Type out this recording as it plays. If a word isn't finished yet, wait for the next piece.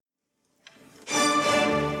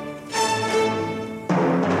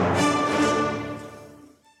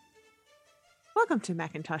Welcome to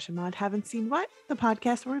Macintosh and Maud Haven't Seen What, the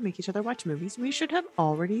podcast where we make each other watch movies we should have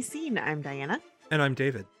already seen. I'm Diana. And I'm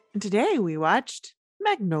David. And today we watched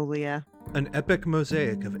Magnolia. An epic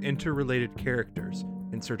mosaic of interrelated characters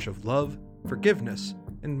in search of love, forgiveness,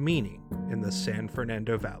 and meaning in the San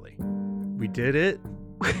Fernando Valley. We did it.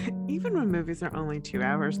 Even when movies are only 2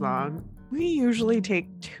 hours long, we usually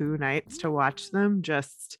take 2 nights to watch them,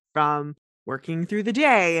 just from working through the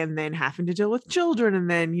day and then having to deal with children. And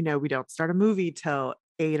then, we don't start a movie till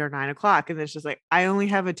 8 or 9 o'clock. And it's just like, I only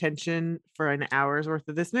have attention for an hour's worth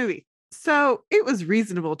of this movie. So it was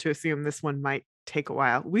reasonable to assume this one might take a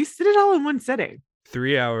while. We did it all in one sitting.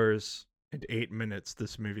 3 hours and 8 minutes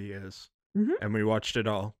this movie is. Mm-hmm. And we watched it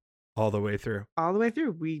all the way through. All the way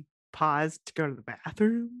through. We paused to go to the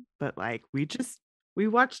bathroom, but we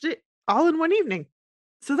watched it all in one evening.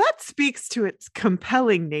 So that speaks to its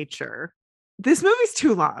compelling nature. This movie's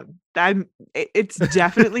too long. It's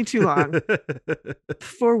definitely too long.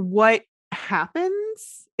 For what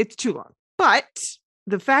happens, it's too long. But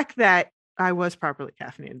the fact that I was properly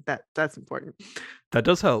caffeinated, that's important. That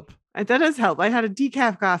does help. That does help. I had a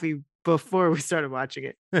decaf coffee before we started watching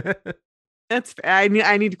it. That's fair.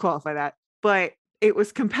 I need to qualify that. But it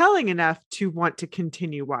was compelling enough to want to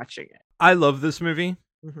continue watching it. I love this movie.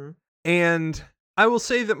 Mm-hmm. And I will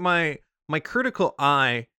say that my critical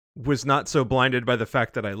eye was not so blinded by the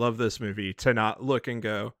fact that I love this movie to not look and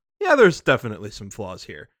go, yeah, there's definitely some flaws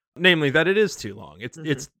here. Namely that it is too long.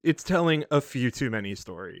 It's telling a few too many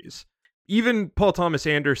stories. Even Paul Thomas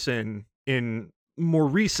Anderson in more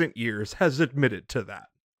recent years has admitted to that.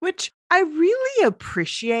 Which I really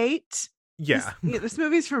appreciate. Yeah. This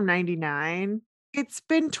movie's from 1999. It's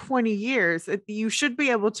been 20 years. You should be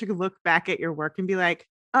able to look back at your work and be like,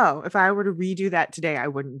 oh, if I were to redo that today, I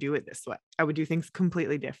wouldn't do it this way. I would do things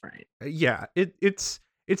completely different. Yeah, it's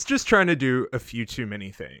just trying to do a few too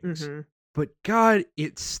many things. Mm-hmm. But God,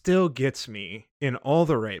 it still gets me in all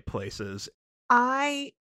the right places.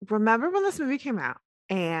 I remember when this movie came out,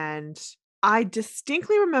 and I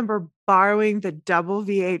distinctly remember borrowing the double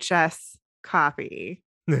VHS copy.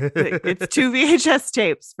 It's 2 VHS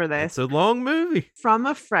tapes for this. It's a long movie. From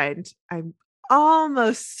a friend. I'm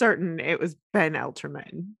almost certain it was Ben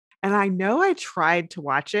Elterman. And I know I tried to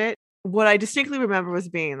watch it. What I distinctly remember was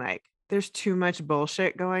being like, there's too much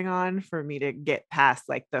bullshit going on for me to get past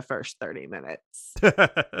like the first 30 minutes.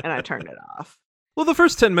 And I turned it off. Well, the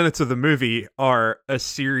first 10 minutes of the movie are a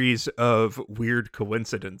series of weird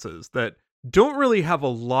coincidences that don't really have a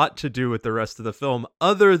lot to do with the rest of the film,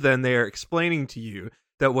 other than they are explaining to you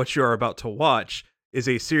that what you are about to watch is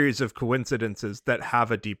a series of coincidences that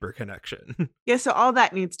have a deeper connection. Yeah, so all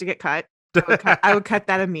that needs to get cut. I would cut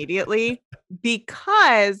that immediately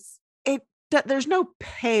because there's no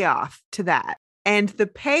payoff to that. And the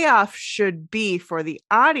payoff should be for the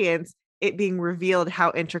audience, it being revealed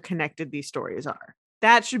how interconnected these stories are.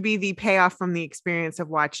 That should be the payoff from the experience of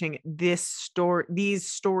watching these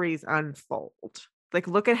stories unfold. Like,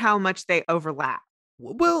 look at how much they overlap.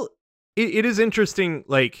 Well, it is interesting,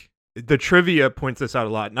 like, the trivia points this out a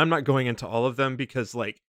lot, and I'm not going into all of them because,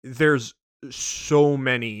 like, there's so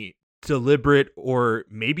many deliberate or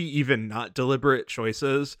maybe even not deliberate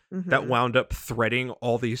choices that wound up threading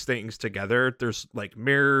all these things together. There's, like,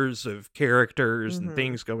 mirrors of characters and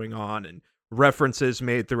things going on and references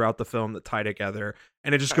made throughout the film that tie together,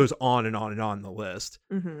 and it just goes on and on and on the list.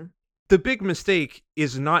 The big mistake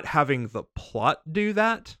is not having the plot do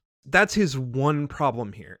that. That's his one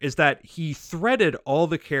problem here, is that he threaded all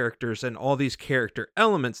the characters and all these character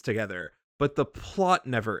elements together, but the plot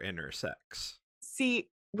never intersects.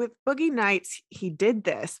 See, with Boogie Nights, he did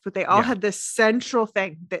this, but they all had this central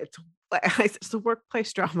thing that's it's a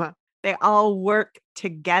workplace drama. They all work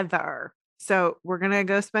together. So we're going to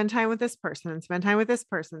go spend time with this person and spend time with this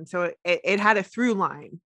person. So it had a through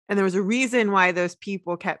line, and there was a reason why those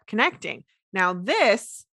people kept connecting. Now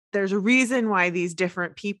there's a reason why these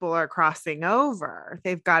different people are crossing over.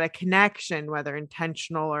 They've got a connection, whether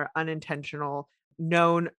intentional or unintentional,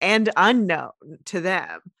 known and unknown to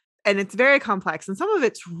them. And it's very complex. And some of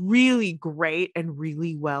it's really great and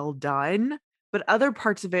really well done. But other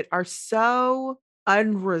parts of it are so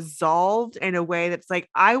unresolved in a way that's like,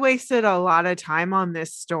 I wasted a lot of time on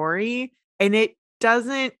this story, and it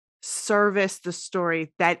doesn't service the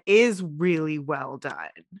story that is really well done.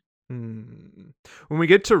 When we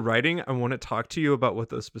get to writing, I want to talk to you about what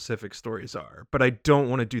those specific stories are, but I don't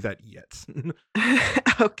want to do that yet.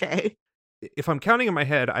 Okay. If I'm counting in my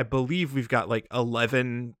head, I believe we've got like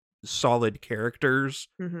 11 solid characters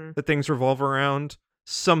that things revolve around.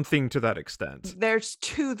 Something to that extent. There's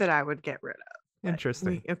 2 that I would get rid of.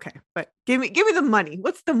 Interesting. Okay, but give me the money.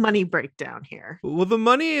 What's the money breakdown here? Well, the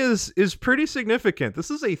money is pretty significant. This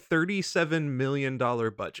is a $37 million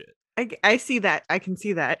budget. I see that. I can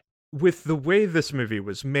see that. With the way this movie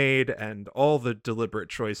was made and all the deliberate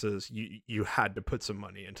choices, you had to put some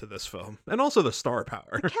money into this film, and also the star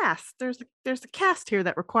power. The cast. There's a cast here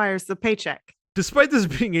that requires the paycheck. Despite this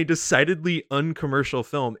being a decidedly uncommercial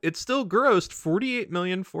film, it still grossed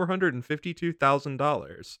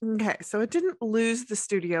 $48,452,000. Okay, so it didn't lose the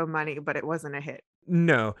studio money, but it wasn't a hit.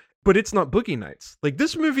 No, but it's not Boogie Nights. Like,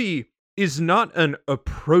 this movie is not an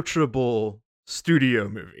approachable studio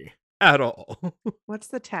movie at all. What's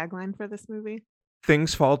the tagline for this movie?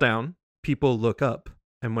 Things fall down, people look up,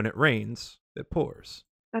 and when it rains, it pours.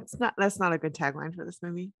 That's not a good tagline for this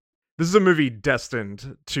movie. This is a movie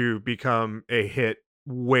destined to become a hit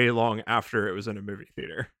way long after it was in a movie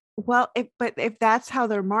theater. Well, if that's how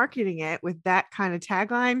they're marketing it with that kind of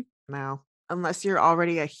tagline, no. Unless you're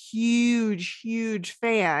already a huge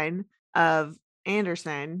fan of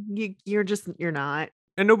Anderson, you're not.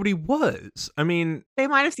 And nobody was. I mean, they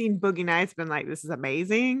might have seen Boogie Nights, been like, "This is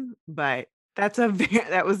amazing," but that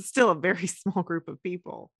was still a very small group of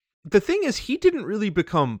people. The thing is, he didn't really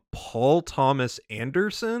become Paul Thomas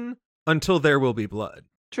Anderson until There Will Be Blood.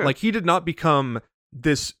 True. Like, he did not become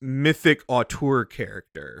this mythic auteur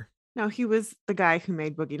character. No, he was the guy who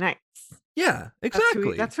made Boogie Nights. Yeah,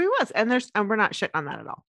 exactly. That's who he was. And we're not shitting on that at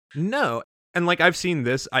all. No. And like, I've seen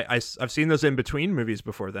this, I've seen those in between movies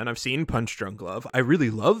before then. I've seen Punch Drunk Love. I really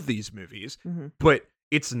love these movies, but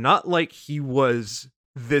it's not like he was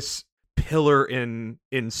this pillar in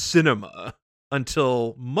cinema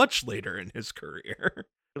until much later in his career.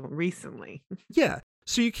 Recently. Yeah.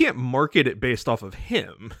 So you can't market it based off of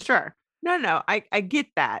him. Sure. No, I get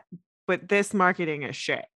that. But this marketing is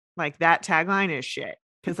shit. Like, that tagline is shit.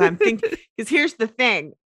 Because here's the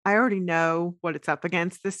thing. I already know what it's up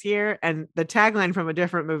against this year. And the tagline from a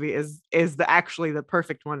different movie is actually the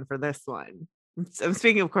perfect one for this one. I'm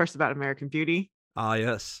speaking, of course, about American Beauty. Ah,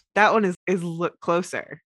 yes. That one is Look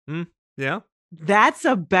Closer. Yeah. That's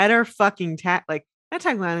a better fucking that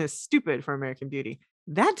tagline is stupid for American Beauty.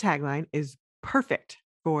 That tagline is perfect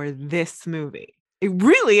for this movie. It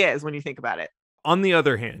really is when you think about it. On the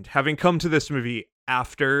other hand, having come to this movie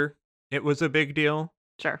after it was a big deal.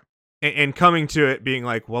 Sure. And coming to it being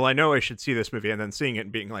like, well, I know I should see this movie, and then seeing it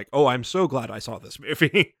and being like, oh, I'm so glad I saw this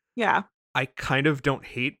movie. Yeah. I kind of don't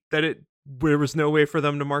hate that there was no way for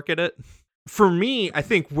them to market it. For me, I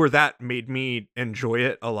think where that made me enjoy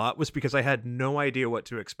it a lot was because I had no idea what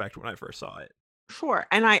to expect when I first saw it. Sure.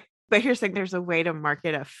 But here's the thing, there's a way to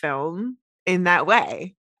market a film in that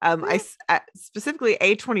way. I specifically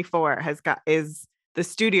A24 is the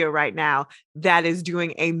studio right now that is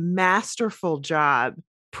doing a masterful job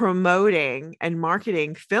promoting and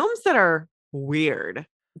marketing films that are weird.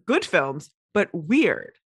 Good films, but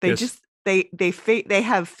weird. They they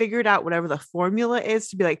have figured out whatever the formula is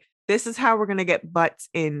to be like, this is how we're going to get butts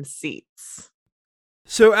in seats.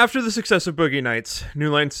 So after the success of Boogie Nights, New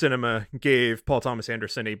Line Cinema gave Paul Thomas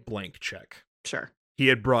Anderson a blank check. Sure. He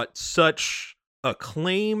had brought such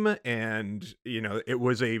acclaim, and it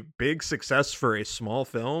was a big success for a small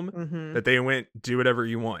film that they went, do whatever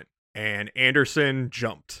you want. And Anderson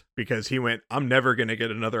jumped because he went, I'm never going to get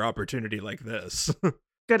another opportunity like this.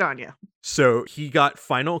 Good on you. So he got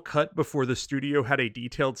final cut before the studio had a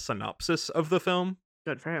detailed synopsis of the film.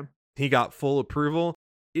 Good for him. He got full approval.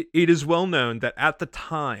 It is well known that at the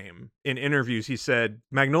time, in interviews, he said,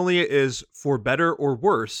 Magnolia is, for better or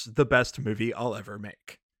worse, the best movie I'll ever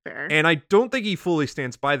make. Fair. And I don't think he fully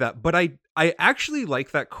stands by that, but I actually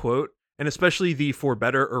like that quote, and especially the for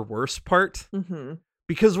better or worse part,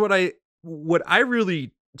 because what I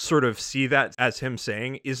really sort of see that as him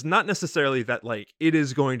saying is not necessarily that like it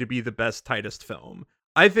is going to be the best, tightest film.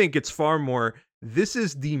 I think it's far more, this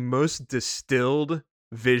is the most distilled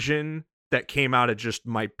vision that came out of just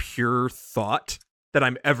my pure thought that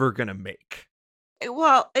I'm ever gonna make.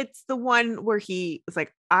 Well, it's the one where he was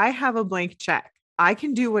like, I have a blank check. I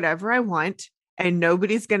can do whatever I want, and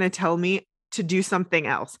nobody's gonna tell me to do something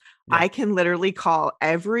else. Yeah. I can literally call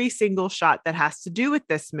every single shot that has to do with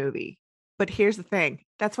this movie. But here's the thing.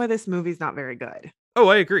 That's why this movie's not very good. Oh,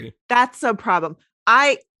 I agree. That's a problem.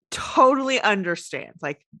 I totally understand.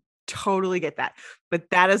 Like, totally get that. But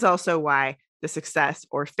that is also why the success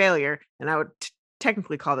or failure, and I would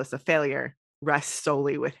technically call this a failure, rests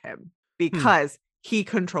solely with him because he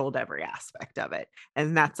controlled every aspect of it.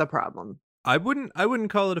 And that's a problem. I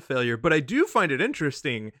wouldn't call it a failure, but I do find it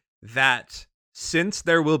interesting that since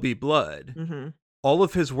There Will Be Blood, all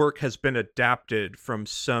of his work has been adapted from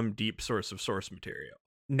some deep source of source material.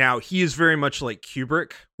 Now, he is very much like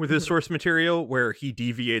Kubrick with his Mhm. source material, where he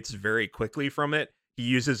deviates very quickly from it. He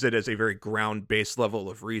uses it as a very ground-based level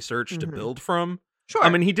of research to Mhm. build from. Sure.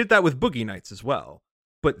 And he did that with Boogie Nights as well.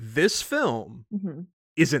 But this film Mhm.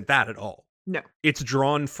 isn't that at all. No. It's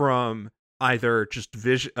drawn from either just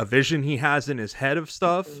a vision he has in his head of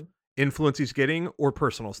stuff, Mhm. influence he's getting, or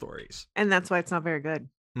personal stories. And that's why it's not very good.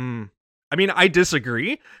 I mean, I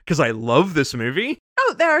disagree, because I love this movie.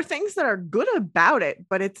 Oh, there are things that are good about it,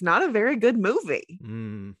 but it's not a very good movie.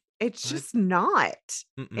 It's just not.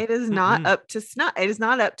 It is not up to snuff. It is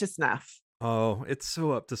not up to snuff. Oh, it's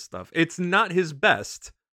so up to snuff. It's not his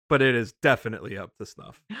best, but it is definitely up to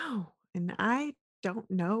snuff. No, and I don't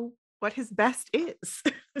know what his best is.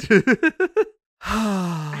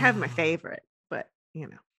 I have my favorite, but you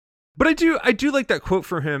know. But I do like that quote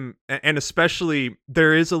from him, and especially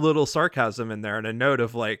there is a little sarcasm in there and a note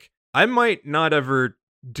of like, I might not ever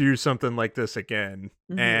do something like this again,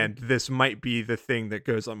 and this might be the thing that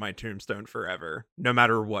goes on my tombstone forever, no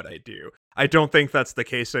matter what I do. I don't think that's the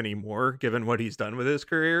case anymore, given what he's done with his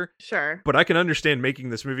career. Sure. But I can understand making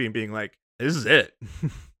this movie and being like, this is it.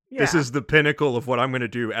 This is the pinnacle of what I'm going to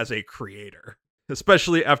do as a creator,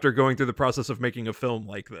 especially after going through the process of making a film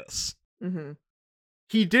like this.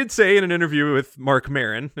 He did say in an interview with Marc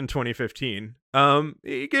Maron in 2015,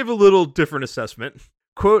 he gave a little different assessment.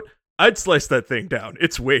 Quote, I'd slice that thing down.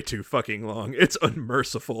 It's way too fucking long. It's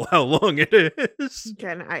unmerciful how long it is.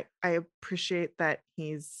 Again, I appreciate that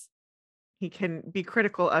he can be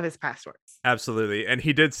critical of his past works. Absolutely. And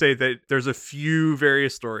he did say that there's a few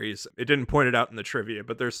various stories. It didn't point it out in the trivia,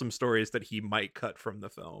 but there's some stories that he might cut from the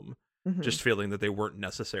film, just feeling that they weren't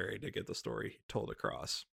necessary to get the story told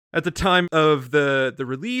across. At the time of the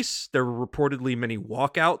release, there were reportedly many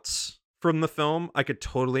walkouts from the film. I could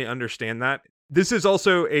totally understand that. This is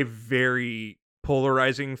also a very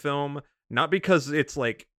polarizing film, not because it's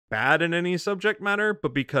like bad in any subject matter,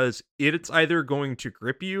 but because it's either going to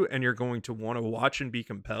grip you and you're going to want to watch and be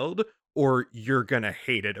compelled, or you're going to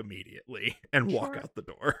hate it immediately and walk out the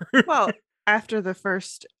door. Well, after the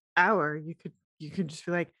first hour, you could just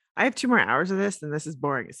be like, I have 2 more hours of this and this is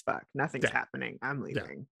boring as fuck. Nothing's happening. I'm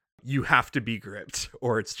leaving. You have to be gripped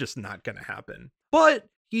or it's just not going to happen. But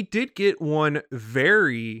he did get one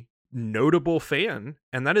very notable fan,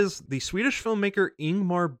 and that is the Swedish filmmaker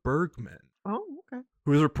Ingmar Bergman. Oh, okay.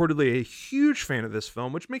 Who is reportedly a huge fan of this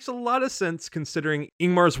film, which makes a lot of sense considering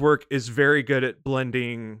Ingmar's work is very good at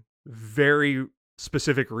blending very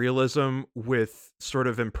specific realism with sort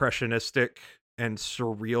of impressionistic and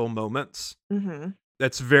surreal moments.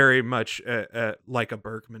 That's very much like a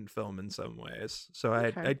Bergman film in some ways. So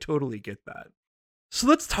I totally get that. So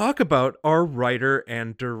let's talk about our writer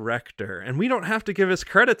and director. And we don't have to give us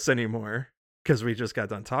credits anymore because we just got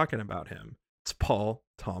done talking about him. It's Paul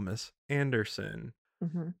Thomas Anderson.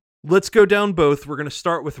 Let's go down both. We're going to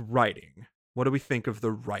start with writing. What do we think of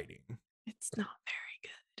the writing? It's not very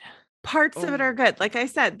good. Parts of it are good. Like I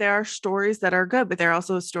said, there are stories that are good, but there are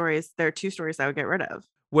also stories. There are 2 stories I would get rid of.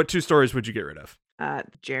 What 2 stories would you get rid of?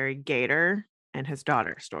 Jerry Gator and his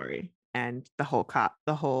daughter story, and the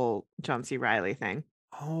whole John C. Reilly thing.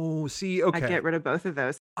 Oh, see, okay. I get rid of both of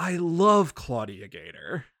those. I love Claudia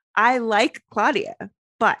Gator. I like Claudia,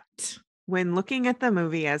 but when looking at the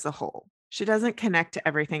movie as a whole, she doesn't connect to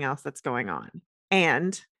everything else that's going on.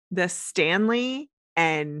 And the Stanley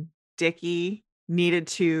and Dickie needed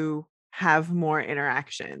to have more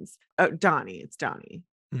interactions. Oh, Donnie, it's Donnie.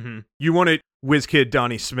 You wanted WizKid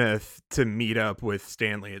Donnie Smith to meet up with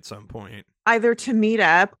Stanley at some point. Either to meet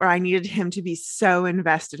up, or I needed him to be so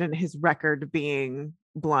invested in his record being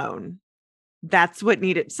blown. That's what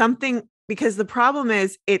needed something, because the problem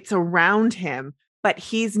is it's around him, but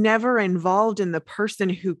he's never involved in the person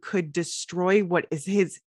who could destroy what is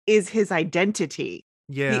his identity.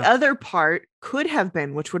 Yeah. The other part could have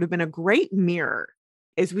been, which would have been a great mirror,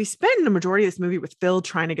 is we spend the majority of this movie with Phil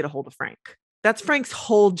trying to get a hold of Frank. That's Frank's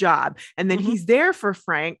whole job. And then he's there for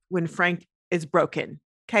Frank when Frank is broken.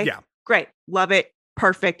 Okay. Yeah. Great. Love it.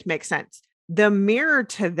 Perfect. Makes sense. The mirror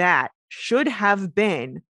to that should have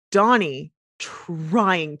been Donnie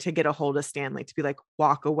trying to get a hold of Stanley to be like,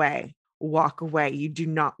 walk away. Walk away. You do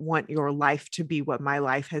not want your life to be what my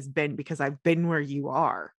life has been, because I've been where you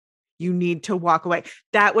are. You need to walk away.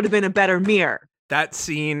 That would have been a better mirror. That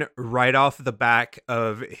scene right off the back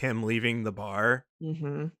of him leaving the bar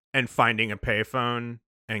and finding a payphone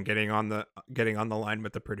and getting on the line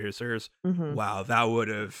with the producers. Wow, that would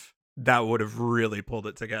have really pulled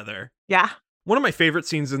it together. Yeah. One of my favorite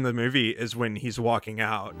scenes in the movie is when he's walking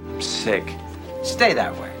out. I'm sick. Stay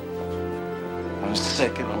that way. I'm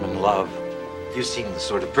sick and I'm in love. You seem the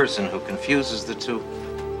sort of person who confuses the two.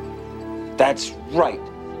 That's right.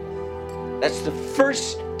 That's the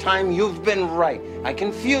first time you've been right. I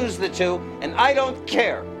confused the two, and I don't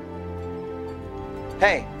care.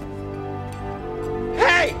 Hey.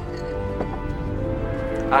 Hey!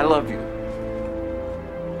 I love you.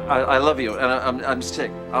 I love you, and I'm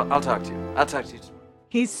sick. I'll talk to you. I'll talk to you tomorrow.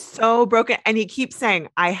 He's so broken. And he keeps saying,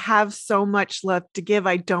 I have so much left to give.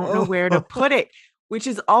 I don't know where to put it, which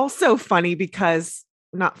is also funny because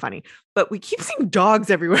not funny, but we keep seeing dogs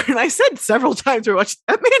everywhere. And I said several times we're watching,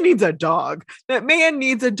 that man needs a dog. That man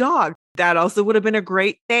needs a dog. That also would have been a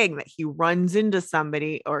great thing that he runs into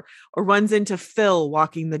somebody or runs into Phil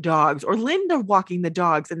walking the dogs or Linda walking the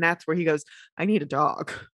dogs. And that's where he goes, I need a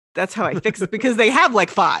dog. That's how I fix it, because they have like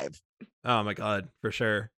 5. Oh my God, for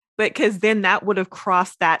sure. But because then that would have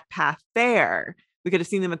crossed that path there. We could have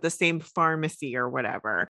seen them at the same pharmacy or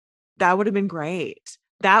whatever. That would have been great.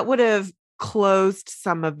 That would have closed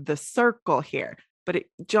some of the circle here. But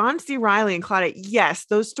John C. Reilly and Claudia, yes,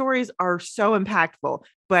 those stories are so impactful,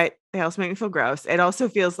 but they also make me feel gross. It also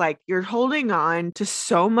feels like you're holding on to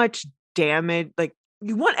so much damage. Like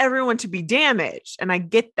you want everyone to be damaged. And I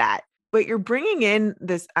get that. But you're bringing in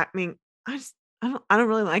this, I mean, I don't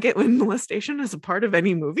really like it when molestation is a part of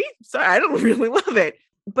any movie. So I don't really love it,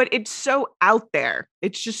 but it's so out there.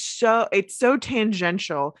 It's so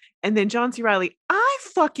tangential. And then John C. Reilly, I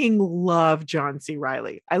fucking love John C.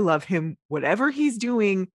 Reilly. I love him, whatever he's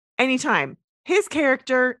doing anytime. His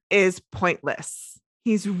character is pointless.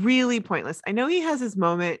 He's really pointless. I know he has his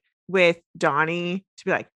moment with Donnie to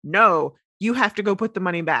be like, no, you have to go put the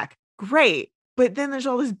money back. Great. But then there's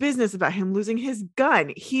all this business about him losing his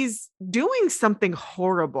gun. He's doing something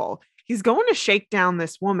horrible. He's going to shake down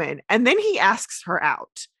this woman, and then he asks her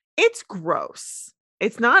out. It's gross.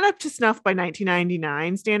 It's not up to snuff by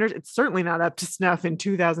 1999 standards. It's certainly not up to snuff in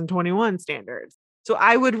 2021 standards. So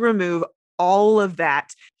I would remove all of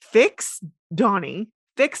that. Fix Donnie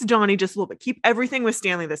just a little bit. Keep everything with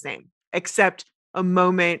Stanley the same, except a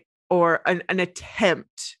moment or an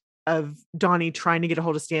attempt of Donnie trying to get a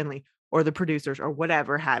hold of Stanley or the producers or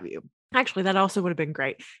whatever have you. Actually, that also would have been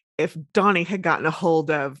great if Donnie had gotten a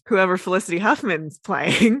hold of whoever Felicity Huffman's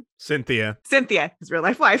playing. Cynthia, his real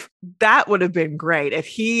life wife. That would have been great if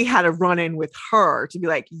he had a run-in with her to be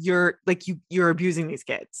like, you're abusing these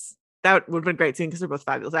kids. That would have been a great scene because they're both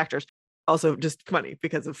fabulous actors. Also just funny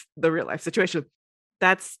because of the real life situation.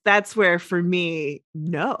 That's where for me,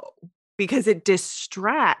 no, because it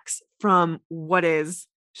distracts from what is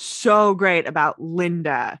so great about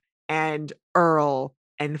Linda and Earl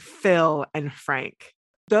and Phil and Frank.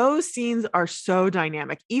 Those scenes are so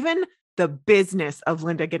dynamic. Even the business of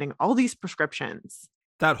Linda getting all these prescriptions.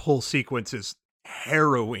 That whole sequence is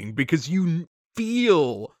harrowing because you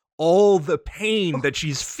feel all the pain that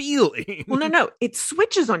she's feeling. Well, no, it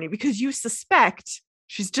switches on you because you suspect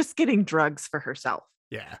she's just getting drugs for herself.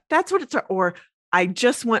 Yeah. That's what it's, or I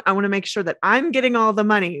want to make sure that I'm getting all the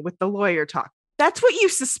money with the lawyer talk. That's what you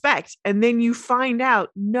suspect. And then you find out,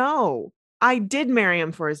 no, I did marry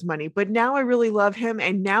him for his money, but now I really love him.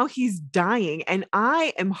 And now he's dying and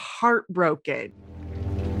I am heartbroken.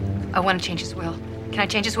 I want to change his will. Can I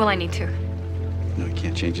change his will? I need to. No, you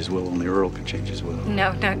can't change his will. Only Earl can change his will.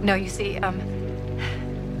 No. You see, I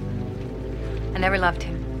never loved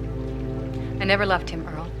him. I never loved him,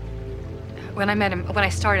 Earl. When I met him,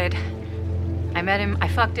 I met him, I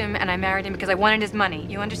fucked him, and I married him because I wanted his money.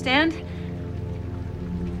 You understand?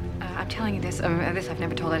 I'm telling you this. This I've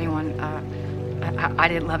never told anyone. I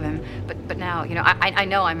didn't love him, but now, you know, I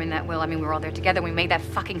know I'm in that will. I mean, we were all there together. We made that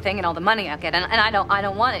fucking thing, and all the money I'll get, and I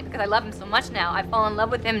don't want it because I love him so much now. I fall in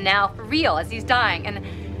love with him now for real as he's dying, and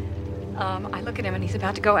I look at him and he's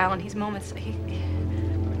about to go, Alan. He's moments.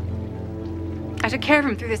 I took care of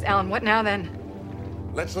him through this, Alan. What now then?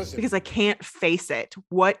 Let's listen. Because I can't face it.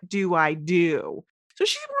 What do I do? So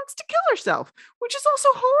she wants to kill herself, which is also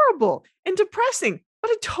horrible and depressing.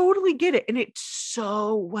 But I totally get it. And it's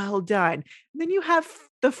so well done. And then you have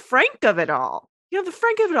the Frank of it all. You have the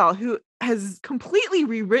Frank of it all who has completely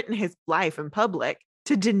rewritten his life in public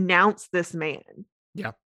to denounce this man.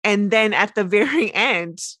 Yeah. And then at the very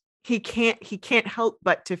end, he can't help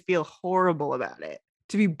but to feel horrible about it,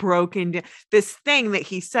 to be broken down. This thing that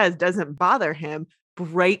he says doesn't bother him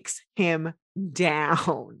breaks him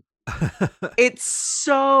down. It's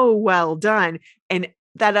so well done. And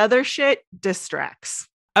that other shit distracts.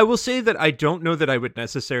 I will say that I don't know that I would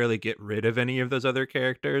necessarily get rid of any of those other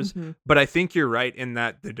characters, but I think you're right in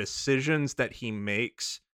that the decisions that he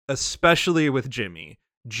makes, especially with Jimmy's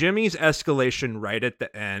escalation right at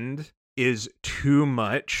the end is too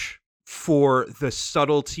much for the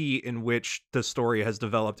subtlety in which the story has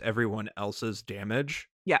developed everyone else's damage.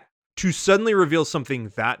 Yeah. To suddenly reveal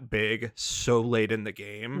something that big so late in the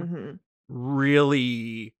game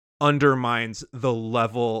really undermines the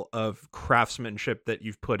level of craftsmanship that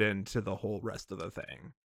you've put into the whole rest of the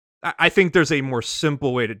thing. I think there's a more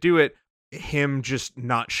simple way to do it. Him just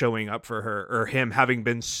not showing up for her, or him having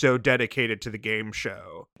been so dedicated to the game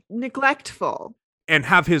show. Neglectful. And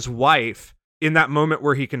have his wife, in that moment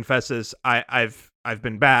where he confesses, I've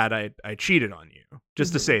been bad, I cheated on you.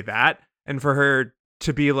 Just to say that. And for her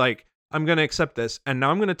to be like, I'm going to accept this. And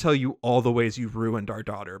now I'm going to tell you all the ways you ruined our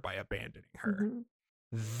daughter by abandoning her.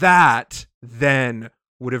 That then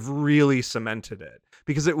would have really cemented it,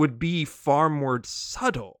 because it would be far more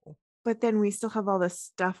subtle. But then we still have all this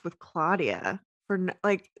stuff with Claudia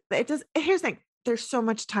like, it does. Here's the thing. There's so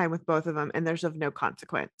much time with both of them and there's of no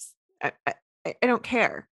consequence. I don't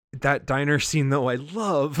care. That diner scene though, I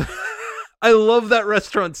love. I love that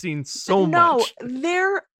restaurant scene so much. No,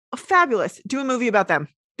 they're fabulous. Do a movie about them.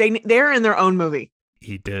 They're in their own movie.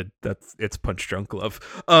 He did. It's Punch Drunk Love.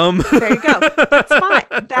 There you go. That's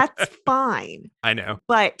fine. That's fine. I know.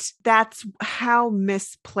 But that's how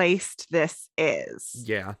misplaced this is.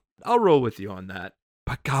 Yeah. I'll roll with you on that.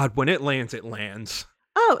 But God, when it lands, it lands.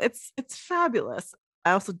 Oh, it's fabulous.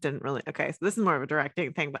 I also didn't really, okay, so this is more of a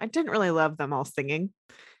directing thing, but I didn't really love them all singing.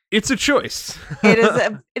 It's a choice.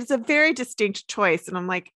 It's a very distinct choice. And I'm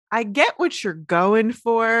like, I get what you're going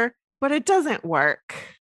for, but it doesn't work.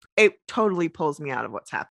 It totally pulls me out of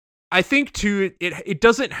what's happening. I think too, it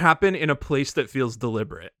doesn't happen in a place that feels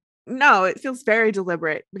deliberate. No, it feels very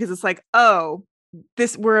deliberate because it's like, oh,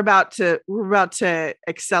 we're about to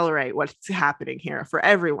accelerate what's happening here for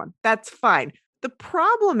everyone. That's fine. The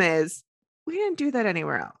problem is we didn't do that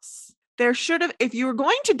anywhere else. There should have, if you were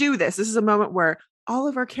going to do this is a moment where all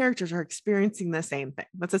of our characters are experiencing the same thing.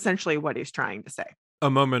 That's essentially what he's trying to say. A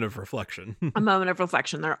moment of reflection. A moment of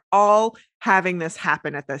reflection. They're all having this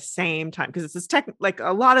happen at the same time because it's this like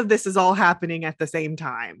a lot of this is all happening at the same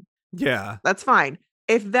time. Yeah. That's fine.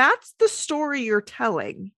 If that's the story you're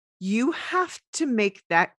telling, you have to make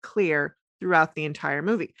that clear throughout the entire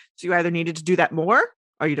movie. So you either needed to do that more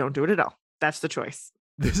or you don't do it at all. That's the choice.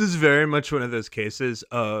 This is very much one of those cases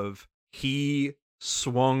of he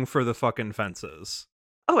swung for the fucking fences.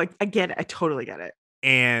 Oh, I get it. I totally get it.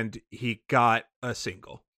 And he got a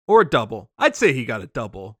single or a double. I'd say he got a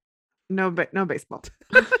double. No baseball.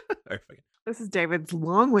 This is David's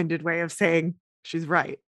long-winded way of saying she's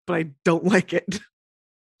right, but I don't like it.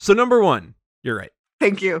 So number one, you're right.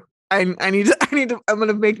 Thank you. I need to, I'm going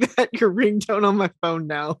to make that your ringtone on my phone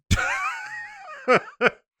now.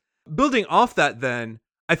 Building off that then,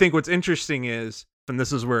 I think what's interesting is, and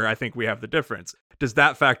this is where I think we have the difference, does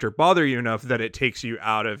that factor bother you enough that it takes you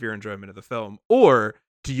out of your enjoyment of the film? Or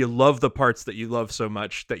do you love the parts that you love so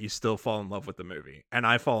much that you still fall in love with the movie? And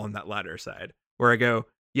I fall on that latter side, where I go,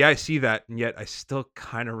 yeah, I see that, and yet I still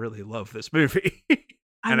kind of really love this movie.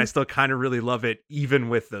 And I still kind of really love it, even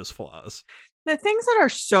with those flaws. The things that are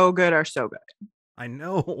so good are so good. I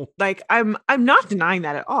know. Like, I'm not denying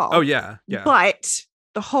that at all. Oh, yeah. Yeah. But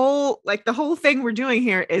the whole thing we're doing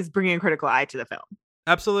here is bringing a critical eye to the film.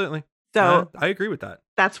 Absolutely. So I agree with that.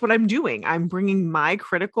 That's what I'm doing. I'm bringing my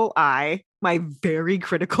critical eye, my very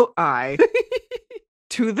critical eye,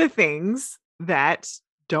 to the things that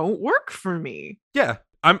don't work for me. Yeah.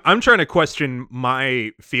 I'm trying to question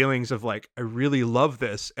my feelings of like, I really love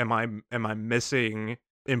this. Am I missing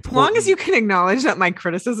important? As long as you can acknowledge that my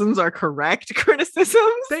criticisms are correct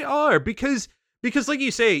criticisms. They are, because like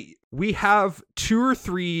you say, we have 2 or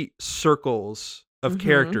 3 circles of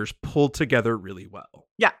characters pulled together really well.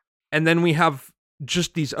 Yeah. And then we have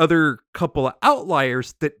just these other couple of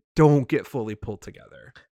outliers that don't get fully pulled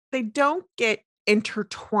together. They don't get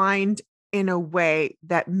intertwined in a way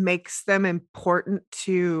that makes them important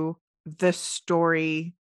to the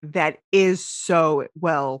story that is so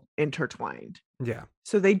well intertwined. Yeah.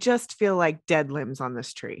 So they just feel like dead limbs on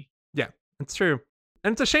this tree. Yeah, it's true.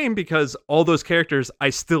 And it's a shame because all those characters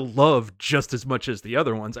I still love just as much as the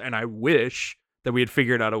other ones, and I wish that we had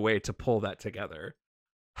figured out a way to pull that together.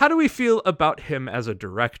 How do we feel about him as a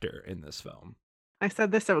director in this film? I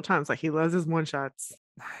said this several times, like he loves his one-shots.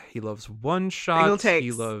 He loves one-shots.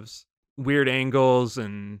 He loves weird angles,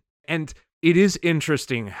 and it is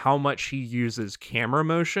interesting how much he uses camera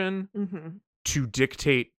motion to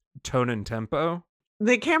dictate tone and tempo.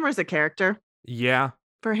 The camera's a character. Yeah.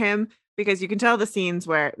 For him, because you can tell the scenes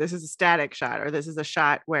where this is a static shot or this is a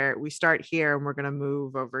shot where we start here and we're going to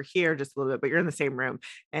move over here just a little bit, but you're in the same room.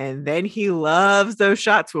 And then he loves those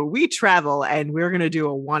shots where we travel and we're going to do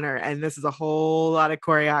a oneer. And this is a whole lot of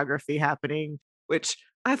choreography happening, which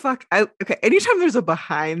okay. Anytime there's a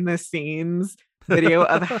behind the scenes video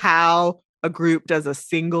of how a group does a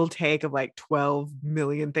single take of like 12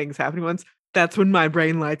 million things happening once, That's when my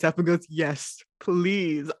brain lights up and goes, yes,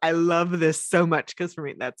 please. I love this so much. Because for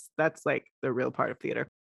me, that's like the real part of theater.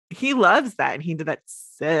 He loves that. And he did that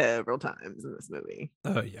several times in this movie.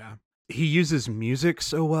 Oh, yeah. He uses music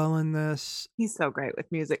so well in this. He's so great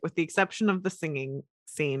with music, with the exception of the singing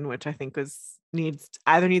scene, which I think needs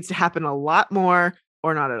to happen a lot more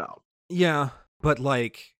or not at all. Yeah. But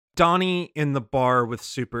like Donnie in the bar with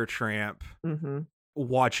Supertramp,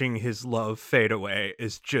 watching his love fade away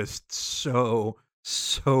is just so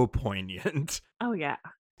poignant. Oh, yeah.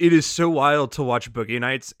 It is so wild to watch Boogie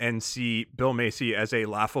Nights and see Bill Macy as a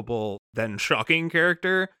laughable, then shocking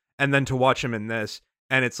character, and then to watch him in this.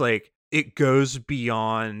 And it's like, it goes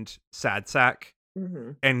beyond sad sack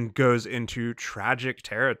and goes into tragic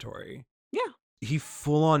territory. Yeah. He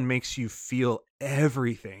full on makes you feel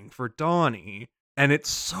everything for Donnie. And it's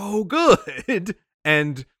so good.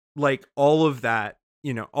 And like all of that,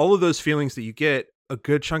 all of those feelings that you get, a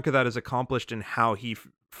good chunk of that is accomplished in how he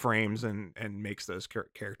frames and makes those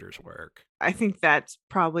characters work. I think that's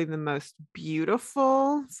probably the most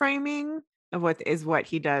beautiful framing of what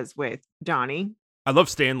he does with Donnie. I love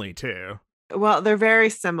Stanley too. Well, they're very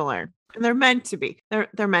similar. And they're meant to be.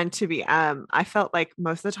 They're meant to be. I felt like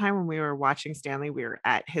most of the time when we were watching Stanley, we were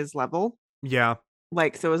at his level. Yeah.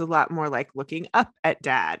 Like, so it was a lot more like looking up at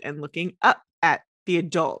Dad and looking up at the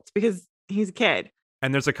adults because he's a kid.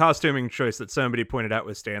 And there's a costuming choice that somebody pointed out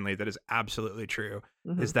with Stanley that is absolutely true.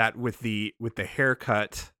 Is that with the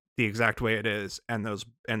haircut the exact way it is and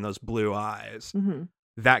those blue eyes,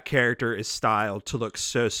 that character is styled to look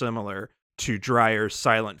so similar to Dreyer's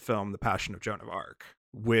silent film The Passion of Joan of Arc,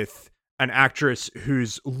 with an actress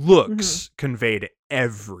whose looks conveyed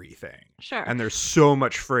everything. Sure. And there's so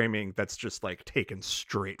much framing that's just like taken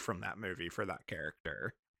straight from that movie for that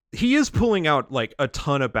character. He is pulling out like a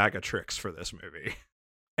ton of bag of tricks for this movie.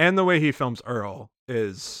 And the way he films Earl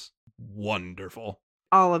is wonderful.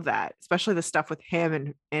 All of that, especially the stuff with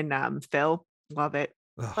him and Phil. Love it.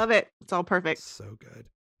 Ugh, love it. It's all perfect. So good.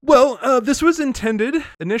 Well, this was intended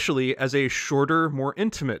initially as a shorter, more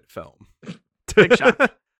intimate film. Big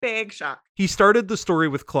shock. Big shock. He started the story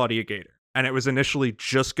with Claudia Gator, and it was initially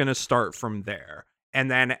just going to start from there. And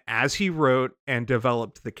then as he wrote and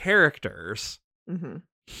developed the characters,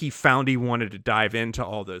 he found he wanted to dive into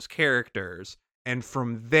all those characters. And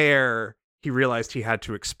from there, he realized he had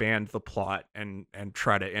to expand the plot and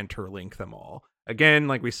try to interlink them all. Again,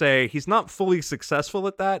 like we say, he's not fully successful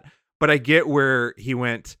at that, but I get where he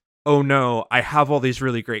went, oh no, I have all these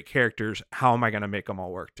really great characters. How am I going to make them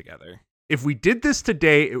all work together? If we did this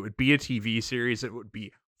today, it would be a TV series. It would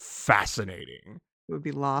be fascinating. It would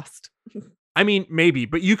be Lost. I mean, maybe,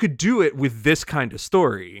 but you could do it with this kind of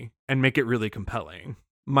story and make it really compelling,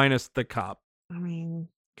 minus the cop. I mean,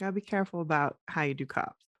 gotta be careful about how you do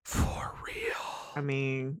cops. For real. I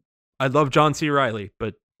mean, I love John C. Reilly,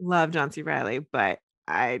 but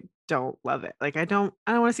I don't love it. Like, I don't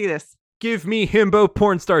want to see this. Give me himbo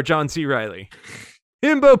porn star John C. Reilly.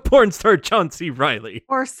 Himbo porn star John C. Reilly.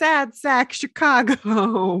 Or Sad Sack Chicago,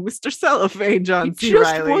 Mr. Cellophane John C. Reilly.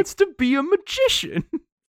 He just wants to be a magician.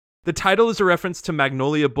 The title is a reference to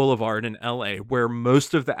Magnolia Boulevard in LA, where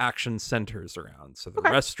most of the action centers around. So the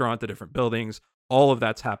restaurant, the different buildings, all of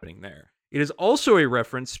that's happening there. It is also a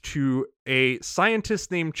reference to a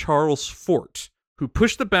scientist named Charles Fort, who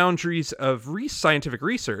pushed the boundaries of scientific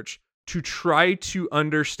research to try to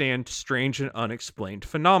understand strange and unexplained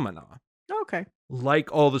phenomena. Okay.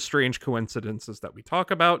 Like all the strange coincidences that we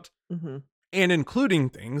talk about, and including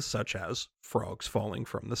things such as frogs falling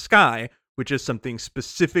from the sky, which is something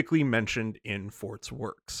specifically mentioned in Fort's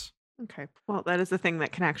works. Okay. Well, that is the thing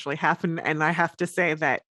that can actually happen. And I have to say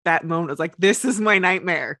that moment was like, this is my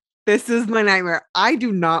nightmare. This is my nightmare. I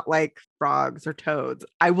do not like frogs or toads.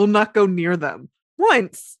 I will not go near them.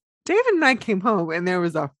 Once, David and I came home and there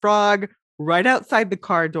was a frog right outside the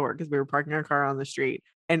car door because we were parking our car on the street.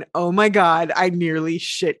 And oh my God, I nearly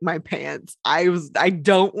shit my pants. I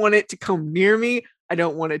don't want it to come near me. I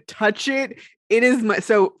don't want to touch it.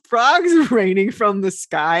 So frogs raining from the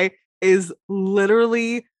sky is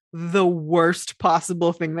literally the worst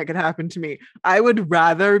possible thing that could happen to me. I would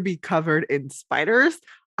rather be covered in spiders.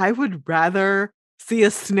 I would rather see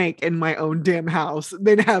a snake in my own damn house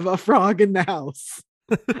than have a frog in the house.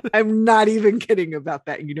 I'm not even kidding about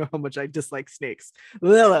that. You know how much I dislike snakes.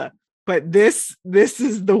 Lila. But this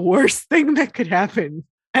is the worst thing that could happen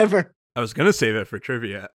ever. I was going to say that for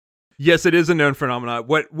trivia. Yes, it is a known phenomenon.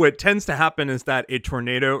 What tends to happen is that a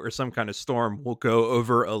tornado or some kind of storm will go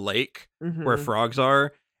over a lake where frogs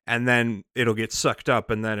are, and then it'll get sucked up,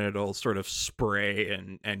 and then it'll sort of spray,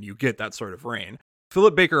 and you get that sort of rain.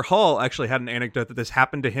 Philip Baker Hall actually had an anecdote that this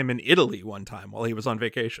happened to him in Italy one time while he was on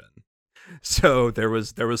vacation. So there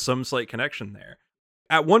was some slight connection there.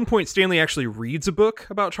 At one point, Stanley actually reads a book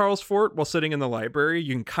about Charles Fort while sitting in the library.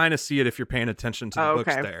 You can kind of see it if you're paying attention to the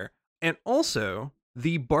books there. And also,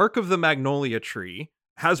 the bark of the magnolia tree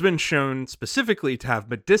has been shown specifically to have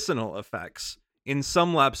medicinal effects. In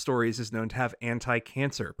some lab stories is known to have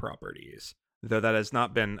anti-cancer properties, though that has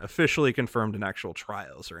not been officially confirmed in actual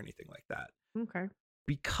trials or anything like that. Okay.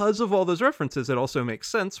 Because of all those references, it also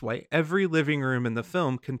makes sense why every living room in the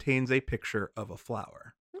film contains a picture of a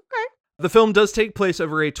flower. Okay. The film does take place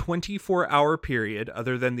over a 24-hour period,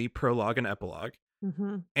 other than the prologue and epilogue.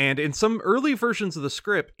 Mm-hmm. And in some early versions of the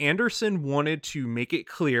script, Anderson wanted to make it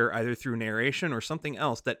clear, either through narration or something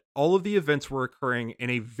else, that all of the events were occurring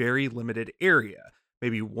in a very limited area,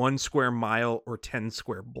 maybe 1 square mile or 10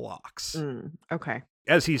 square blocks. Okay.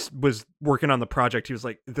 As he was working on the project, he was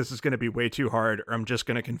like, this is going to be way too hard, or I'm just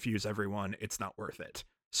going to confuse everyone. It's not worth it.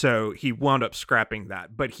 So he wound up scrapping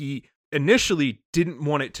that. But he initially didn't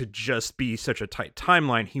want it to just be such a tight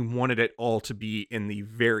timeline. He wanted it all to be in the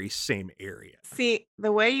very same area. See,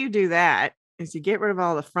 the way you do that is you get rid of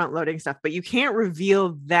all the front loading stuff, but you can't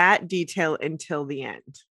reveal that detail until the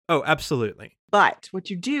end. Oh, absolutely. But what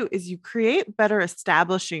you do is you create better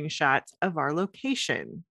establishing shots of our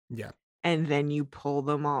location. Yeah. And then you pull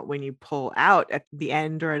them all. When you pull out at the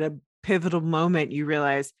end or at a pivotal moment, you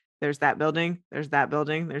realize there's that building, there's that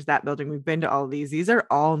building, there's that building. We've been to all these. These are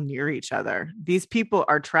all near each other. These people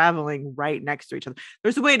are traveling right next to each other.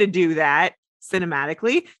 There's a way to do that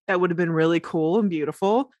cinematically that would have been really cool and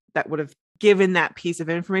beautiful. That would have given that piece of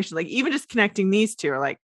information. Like even just connecting these two are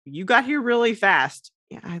like, you got here really fast.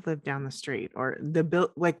 Yeah, I live down the street, or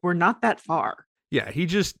like we're not that far. Yeah,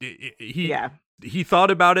 he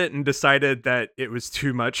thought about it and decided that it was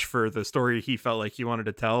too much for the story he felt like he wanted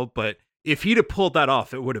to tell. But if he'd have pulled that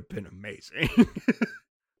off, it would have been amazing.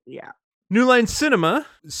 Yeah. New Line Cinema,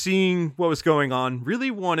 seeing what was going on,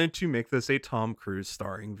 really wanted to make this a Tom Cruise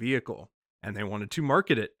starring vehicle, and they wanted to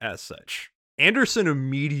market it as such. Anderson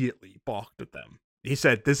immediately balked at them. He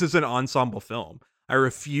said, "This is an ensemble film. I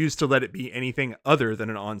refuse to let it be anything other than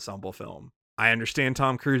an ensemble film. I understand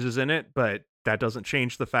Tom Cruise is in it, but that doesn't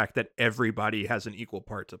change the fact that everybody has an equal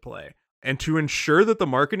part to play." And to ensure that the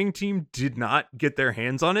marketing team did not get their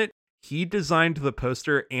hands on it, he designed the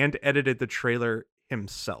poster and edited the trailer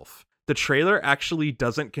himself. The trailer actually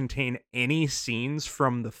doesn't contain any scenes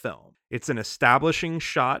from the film. It's an establishing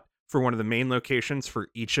shot for one of the main locations for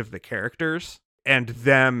each of the characters, and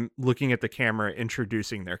them looking at the camera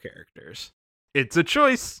introducing their characters. It's a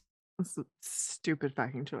choice. It's a stupid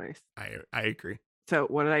fucking choice. I agree. So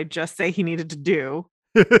what did I just say he needed to do?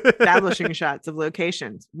 Establishing shots of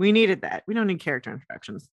locations. We needed that. We don't need character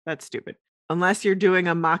introductions. That's stupid. Unless you're doing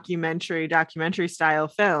a mockumentary, documentary style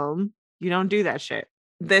film, you don't do that shit.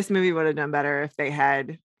 This movie would have done better if they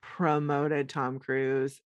had promoted Tom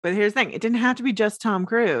Cruise. But here's the thing. It didn't have to be just Tom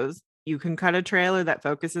Cruise. You can cut a trailer that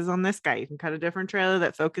focuses on this guy. You can cut a different trailer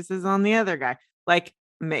that focuses on the other guy. Like,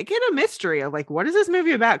 make it a mystery of like, what is this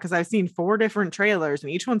movie about? Because I've seen 4 different trailers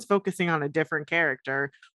and each one's focusing on a different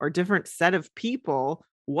character or different set of people.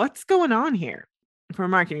 What's going on here? From a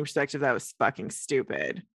marketing perspective, that was fucking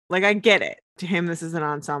stupid. Like, I get it. To him, this is an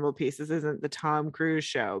ensemble piece. This isn't the Tom Cruise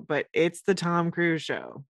show, but it's the Tom Cruise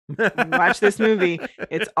show. Watch this movie.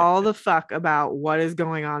 It's all the fuck about what is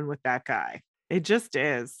going on with that guy. It just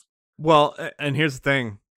is. Well, and here's the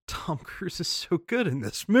thing. Tom Cruise is so good in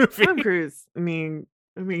this movie. Tom Cruise, I mean,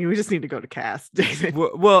 we just need to go to cast.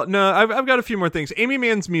 well, no, I've got a few more things. Amy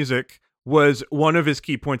Mann's music was one of his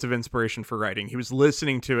key points of inspiration for writing. He was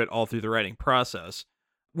listening to it all through the writing process.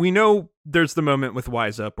 We know there's the moment with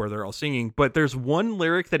Wise Up where they're all singing, but there's one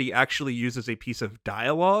lyric that he actually uses a piece of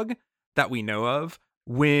dialogue that we know of.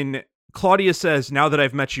 When Claudia says, "Now that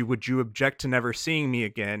I've met you, would you object to never seeing me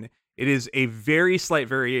again?" It is a very slight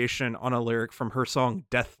variation on a lyric from her song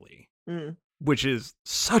Deathly, which is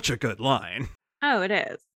such a good line. Oh, it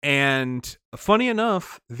is. And funny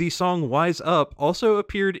enough, the song Wise Up also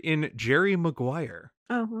appeared in Jerry Maguire.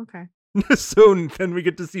 Oh, okay. So then we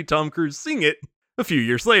get to see Tom Cruise sing it a few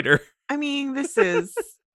years later. I mean, this is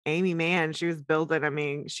Amy Mann. She was building. I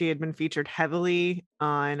mean, she had been featured heavily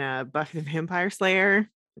on Buffy the Vampire Slayer.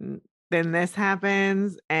 Then this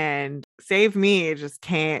happens, and Save Me just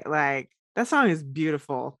can't, like, that song is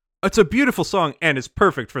beautiful. It's a beautiful song, and it's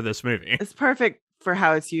perfect for this movie. It's perfect for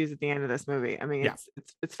how it's used at the end of this movie. I mean,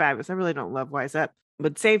 it's fabulous. I really don't love Wise Up,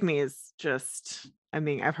 but Save Me is just, I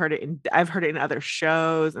mean, I've heard it in other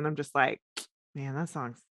shows, and I'm just like, man, that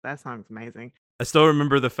song's amazing. I still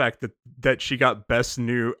remember the fact that she got Best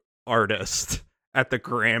New Artist at the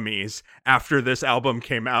Grammys after this album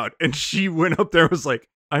came out, and she went up there and was like,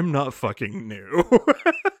 I'm not fucking new.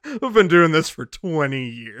 I've been doing this for 20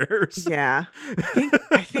 years. Yeah.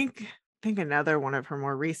 I think another one of her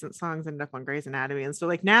more recent songs ended up on Grey's Anatomy. And so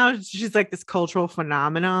like now she's like this cultural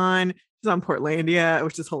phenomenon. She's on Portlandia,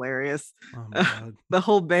 which is hilarious. Oh my God. The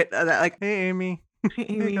whole bit of that, like, Hey, Amy. hey,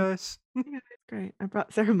 Amy. Hey, guys. Yeah, it's great. I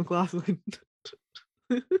brought Sarah McLachlan.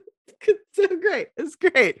 It's so great. It's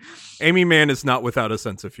great. Amy Mann is not without a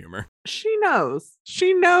sense of humor. She knows.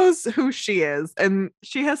 She knows who she is, and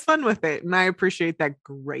she has fun with it. And I appreciate that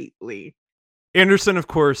greatly. Anderson, of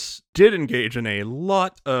course, did engage in a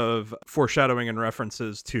lot of foreshadowing and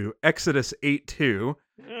references to Exodus 8:2.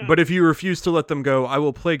 But if you refuse to let them go, I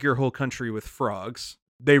will plague your whole country with frogs.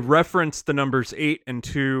 They reference the numbers 8 and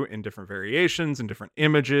 2 in different variations and different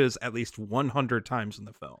images at least 100 times in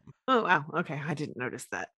the film. Oh, wow. Okay. I didn't notice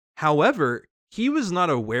that. However, he was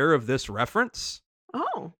not aware of this reference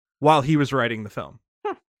Oh. while he was writing the film.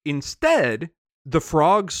 Huh. Instead, the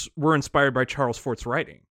frogs were inspired by Charles Fort's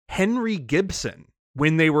writing. Henry Gibson,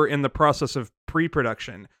 when they were in the process of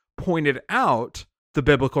pre-production, pointed out the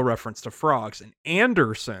biblical reference to frogs, and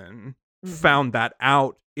Anderson found that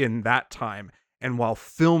out in that time, and while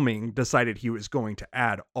filming decided he was going to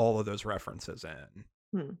add all of those references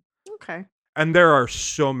in. Okay. And there are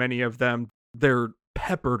so many of them. They're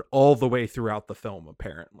peppered all the way throughout the film,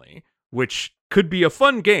 apparently, which could be a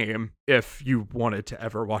fun game if you wanted to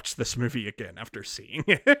ever watch this movie again after seeing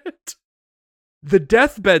it. The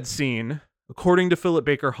deathbed scene, according to Philip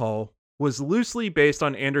Baker Hall, was loosely based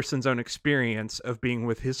on Anderson's own experience of being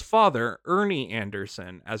with his father, Ernie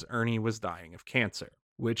Anderson, as Ernie was dying of cancer,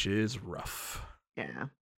 which is rough. Yeah.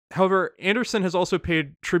 However, Anderson has also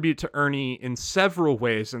paid tribute to Ernie in several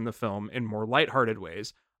ways in the film, in more lighthearted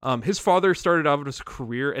ways. His father started out his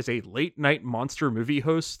career as a late-night monster movie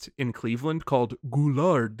host in Cleveland called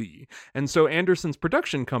Ghoulardi, and so Anderson's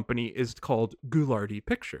production company is called Ghoulardi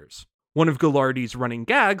Pictures. One of Ghoulardi's running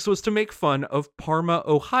gags was to make fun of Parma,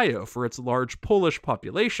 Ohio for its large Polish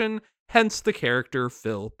population, hence the character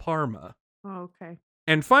Phil Parma. Oh, okay.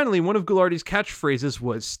 And finally, one of Ghoulardi's catchphrases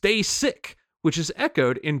was "Stay sick," which is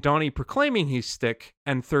echoed in Donnie proclaiming he's sick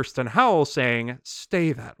and Thurston Howell saying,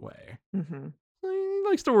 "Stay that way." Mm-hmm. He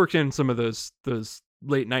likes to work in some of those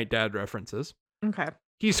late night dad references. Okay.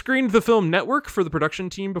 He screened the film Network for the production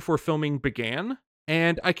team before filming began.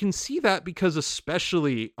 And I can see that because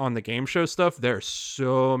especially on the game show stuff, there's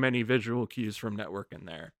so many visual cues from Network in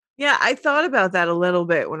there. Yeah, I thought about that a little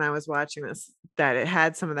bit when I was watching this, that it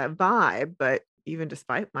had some of that vibe, but even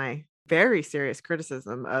despite my very serious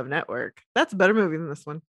criticism of Network, that's a better movie than this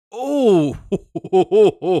one. Oh,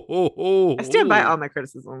 I stand by all my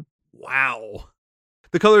criticism. Wow.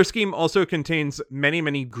 The color scheme also contains many,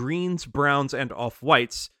 many greens, browns, and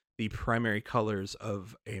off-whites, the primary colors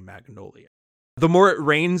of a magnolia. The more it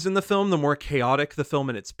rains in the film, the more chaotic the film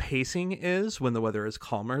and its pacing is. When the weather is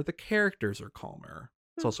calmer, the characters are calmer.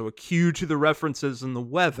 It's also a cue to the references in the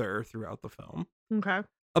weather throughout the film. Okay.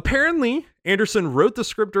 Apparently, Anderson wrote the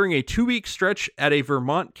script during a 2-week stretch at a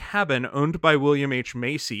Vermont cabin owned by William H.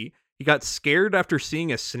 Macy. He got scared after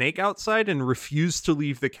seeing a snake outside and refused to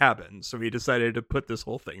leave the cabin, so he decided to put this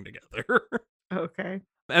whole thing together. Okay.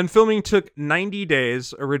 And filming took 90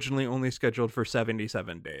 days, originally only scheduled for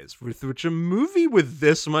 77 days, which a movie with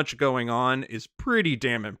this much going on is pretty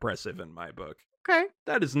damn impressive in my book. Okay.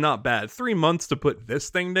 That is not bad. 3 months to put this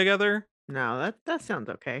thing together? No, that sounds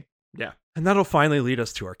okay. Yeah. And that'll finally lead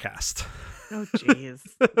us to our cast. Oh, jeez.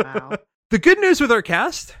 Wow. The good news with our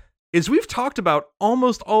cast is we've talked about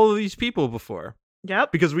almost all of these people before.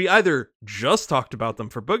 Yep. Because we either just talked about them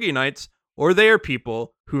for Boogie Nights, or they are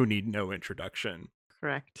people who need no introduction.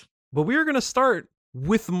 Correct. But we are going to start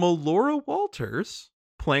with Melora Walters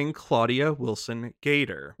playing Claudia Wilson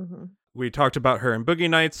Gator. Mm-hmm. We talked about her in Boogie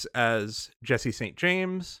Nights as Jessie St.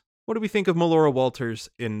 James. What do we think of Melora Walters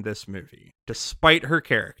in this movie, despite her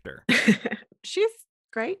character? She's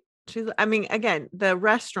great. I mean, again, the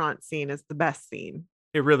restaurant scene is the best scene.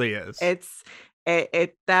 It really is.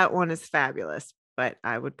 That one is fabulous, but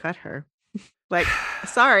I would cut her. Like,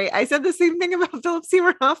 sorry, I said the same thing about Philip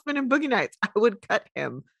Seymour Hoffman in Boogie Nights. I would cut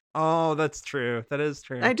him. Oh, that's true. That is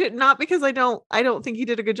true. I did not because I don't think he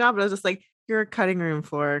did a good job, but I was just like, you're a cutting room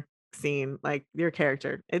floor scene, like your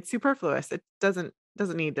character. It's superfluous. It doesn't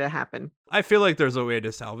need to happen. I feel like there's a way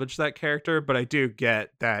to salvage that character, but I do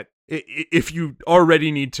get that if you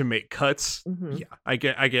already need to make cuts, yeah, I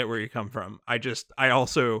get where you come from. I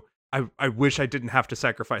wish I didn't have to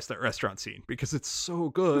sacrifice that restaurant scene because it's so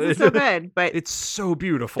good. It's so good, but it's so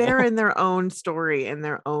beautiful. They're in their own story, in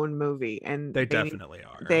their own movie, and they definitely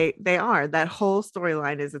are. They are. That whole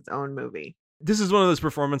storyline is its own movie. This is one of those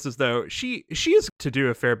performances, though. She is to do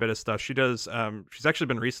a fair bit of stuff. She does. She's actually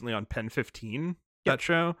been recently on Pen 15, that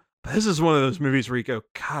show. But this is one of those movies where you go,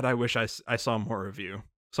 God, I wish I saw more of you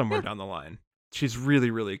somewhere down the line. She's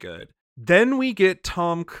really, really good. Then we get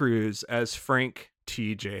Tom Cruise as Frank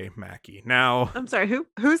T.J. Mackey. Now, I'm sorry,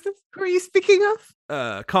 who's this? Who are you speaking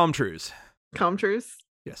of? Comtruise. Comtruise?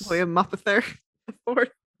 Yes. William Mapother the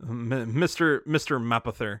fourth. Mr.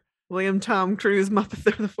 Mapother. William Tom Cruise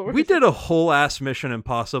Mapother the fourth. We did a whole ass Mission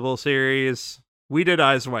Impossible series. We did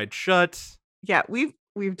Eyes Wide Shut. Yeah, we've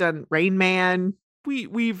done Rain Man.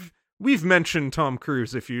 We've mentioned Tom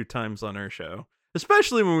Cruise a few times on our show,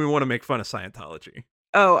 especially when we want to make fun of Scientology.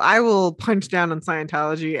 Oh, I will punch down on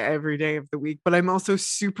Scientology every day of the week, but I'm also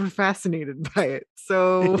super fascinated by it.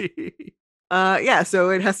 So, so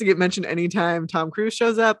it has to get mentioned anytime Tom Cruise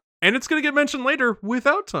shows up. And it's going to get mentioned later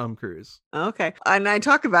without Tom Cruise. Okay. And I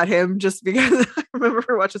talk about him just because I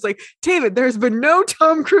remember watching, it's like, David, there's been no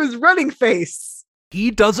Tom Cruise running face.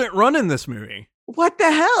 He doesn't run in this movie. What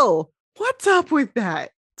the hell? What's up with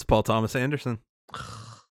that? It's Paul Thomas Anderson.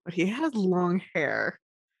 But he has long hair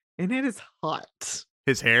and it is hot.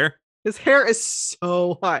 His hair? His hair is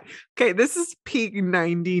so hot. Okay, this is peak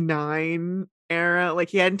 99 era. Like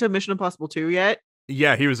he hadn't done Mission Impossible 2 yet.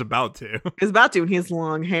 Yeah, he was about to. He was about to, and he has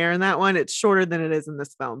long hair in that one. It's shorter than it is in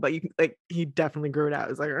this film, but you can, like, he definitely grew it out.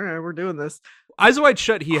 It's like, all right, we're doing this. Eyes Wide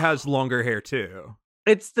Shut, he has longer hair too.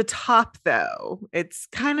 It's the top though. It's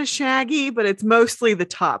kind of shaggy, but it's mostly the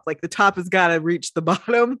top. Like the top has got to reach the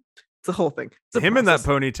bottom. It's the whole thing. Him in that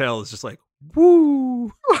ponytail is just like,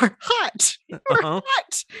 woo. You are hot. You are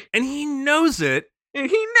hot. And he knows it. And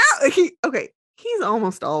he's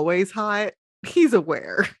almost always hot. He's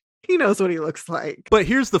aware. He knows what he looks like. But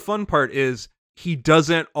here's the fun part is he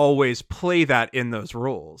doesn't always play that in those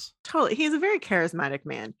roles. Totally. He's a very charismatic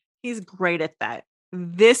man. He's great at that.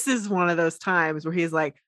 This is one of those times where he's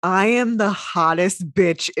like, I am the hottest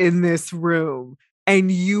bitch in this room, and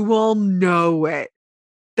you all know it.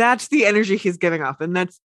 That's the energy he's giving off, and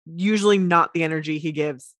that's usually not the energy he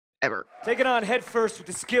gives ever. Take it on head first with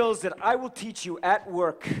the skills that I will teach you at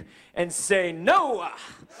work and say, no!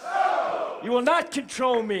 No! You will not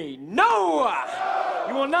control me. No! No!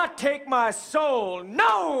 You will not take my soul. No!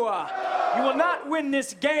 No! You will not win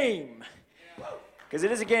this game. Because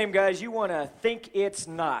it is a game, guys. You want to think it's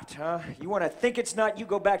not, huh? You want to think it's not, you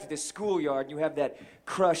go back to the schoolyard and you have that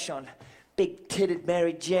crush on big-titted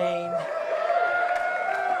Mary Jane.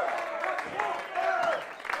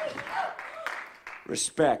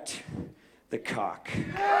 Respect the cock.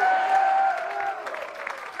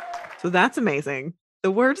 So that's amazing.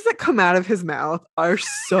 The words that come out of his mouth are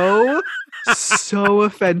so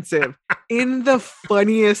offensive in the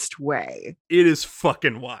funniest way. It is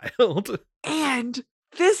fucking wild. And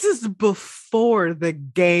this is before the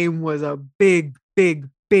game was a big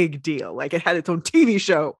deal. Like it had its own TV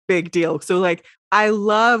show, big deal. So like I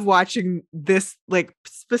love watching this, like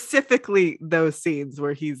specifically those scenes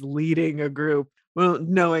where he's leading a group. Well,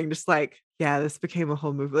 knowing just like, yeah, this became a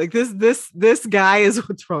whole movie. Like this guy is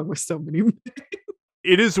what's wrong with so many movies.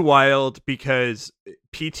 It is wild because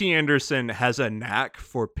P.T. Anderson has a knack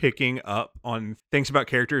for picking up on things about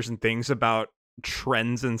characters and things about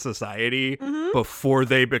trends in society before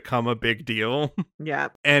they become a big deal. Yeah.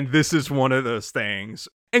 And this is one of those things.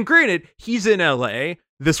 And granted, he's in LA.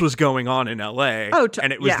 This was going on in LA.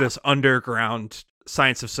 And it was this underground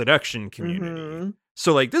science of seduction community.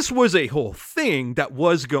 So like this was a whole thing that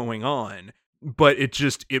was going on, but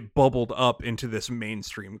it bubbled up into this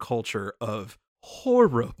mainstream culture of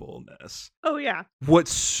horribleness. Oh yeah.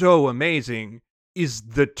 What's so amazing is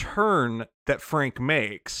the turn that Frank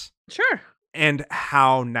makes. Sure. And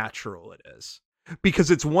how natural it is. Because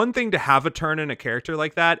it's one thing to have a turn in a character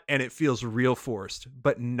like that and it feels real forced,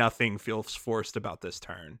 but nothing feels forced about this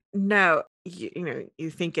turn. No, you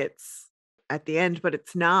think it's at the end, but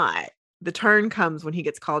it's not. The turn comes when he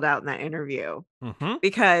gets called out in that interview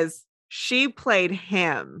because she played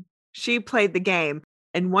him. She played the game.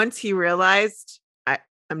 And once he realized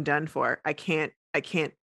I'm done for, I can't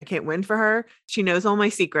win for her. She knows all my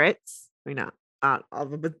secrets. I mean, not all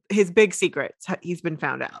of them, but his big secrets. He's been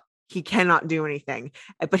found out. He cannot do anything,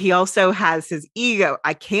 but he also has his ego.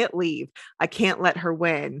 I can't leave. I can't let her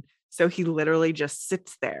win. So he literally just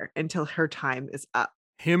sits there until her time is up.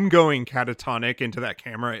 Him going catatonic into that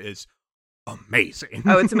camera is amazing.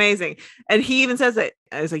 Oh, it's amazing. And he even says it.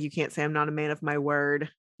 I was like, you can't say I'm not a man of my word.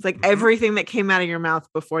 It's like everything that came out of your mouth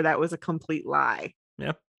before that was a complete lie.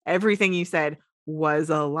 Yeah. Everything you said was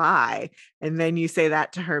a lie. And then you say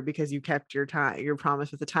that to her because you kept your promise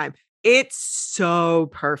with the time. It's so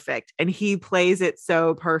perfect. And he plays it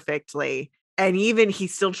so perfectly. And even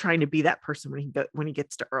he's still trying to be that person when he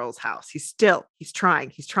gets to Earl's house. He's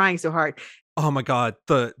trying so hard. Oh my God.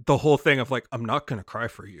 The whole thing of like, I'm not going to cry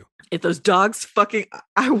for you. If those dogs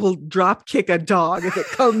I will drop kick a dog if it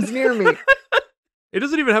comes near me. It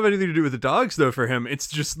doesn't even have anything to do with the dogs though for him. It's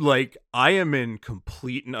just like, I am in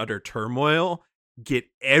complete and utter turmoil. Get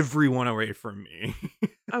everyone away from me.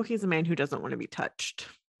 Oh, he's a man who doesn't want to be touched.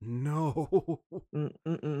 No.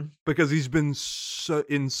 Mm-mm. Because he's been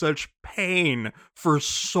in such pain for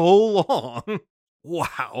so long.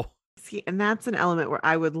 Wow. See, and that's an element where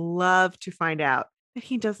I would love to find out that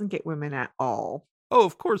he doesn't get women at all. Oh,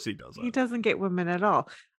 of course he doesn't. He doesn't get women at all.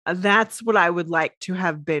 That's what I would like to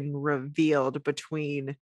have been revealed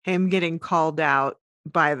between him getting called out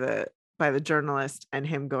by the journalist and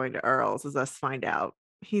him going to Earl's, is us find out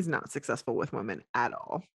he's not successful with women at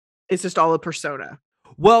all. It's just all a persona.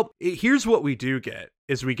 Well, here's what we do get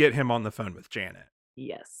is we get him on the phone with Janet.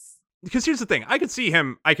 Yes. Because here's the thing. I could see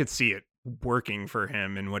it working for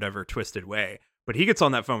him in whatever twisted way, but he gets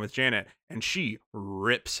on that phone with Janet and she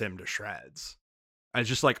rips him to shreds. I was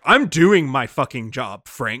just like, I'm doing my fucking job,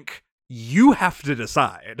 Frank. You have to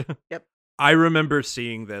decide. Yep. I remember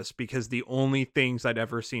seeing this because the only things I'd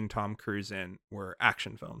ever seen Tom Cruise in were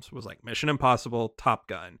action films. It was like Mission Impossible, Top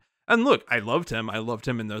Gun. And look, I loved him. I loved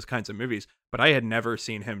him in those kinds of movies, but I had never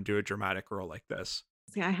seen him do a dramatic role like this.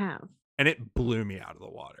 See, I have. And it blew me out of the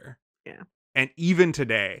water. Yeah. And even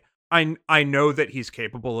today, I know that he's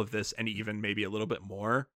capable of this and even maybe a little bit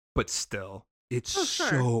more, but still, it's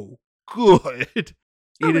so good.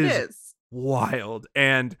 It is wild.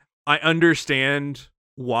 And I understand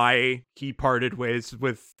why he parted ways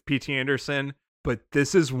with P.T. Anderson, but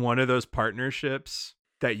this is one of those partnerships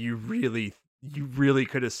that you really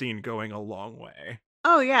could have seen going a long way.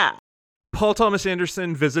 Oh, yeah. Paul Thomas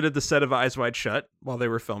Anderson visited the set of Eyes Wide Shut while they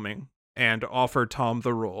were filming and offered Tom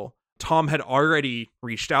the role. Tom had already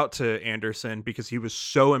reached out to Anderson because he was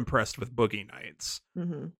so impressed with Boogie Nights.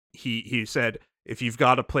 Mm-hmm. He said, if you've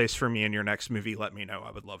got a place for me in your next movie, let me know.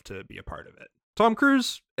 I would love to be a part of it. Tom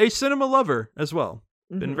Cruise, a cinema lover as well.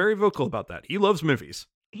 Mm-hmm. Been very vocal about that. He loves movies.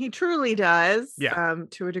 He truly does. Yeah.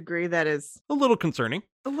 To a degree that is a little concerning.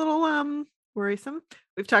 A little worrisome.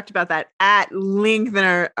 We've talked about that at length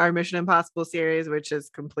in our Mission Impossible series, which has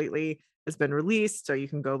been released. So you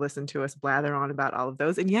can go listen to us blather on about all of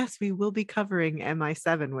those. And yes, we will be covering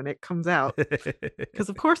MI7 when it comes out. Because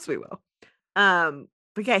of course we will.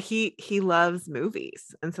 But yeah, he loves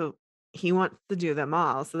movies. And so he wants to do them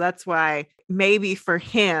all. So that's why maybe for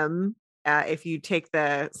him, if you take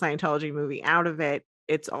the Scientology movie out of it,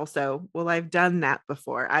 it's also, well, I've done that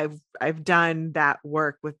before. I've done that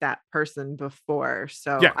work with that person before.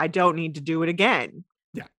 So yeah. I don't need to do it again.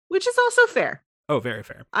 Yeah. Which is also fair. Oh, very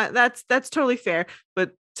fair. That's totally fair.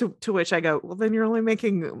 But to which I go, well, then you're only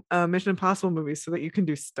making Mission Impossible movies so that you can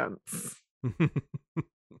do stunts.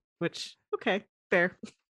 Which, okay, fair.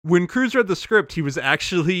 When Cruise read the script, he was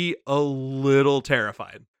actually a little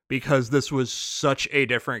terrified because this was such a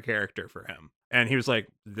different character for him. And he was like,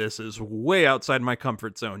 this is way outside my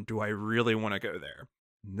comfort zone. Do I really want to go there?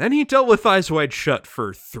 And then he dealt with Eyes Wide Shut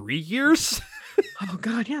for 3 years. Oh,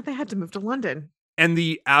 God. Yeah, they had to move to London. And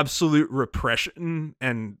the absolute repression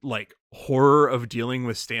and like horror of dealing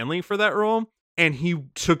with Stanley for that role. And he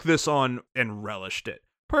took this on and relished it.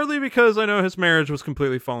 Partly because I know his marriage was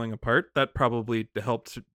completely falling apart. That probably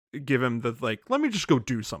helped give him the like, let me just go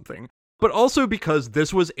do something. But also because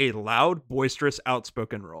this was a loud, boisterous,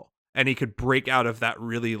 outspoken role. And he could break out of that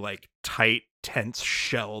really like tight, tense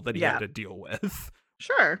shell that he had to deal with.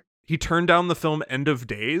 Sure. He turned down the film End of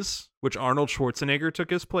Days, which Arnold Schwarzenegger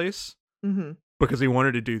took his place because he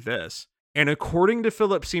wanted to do this. And according to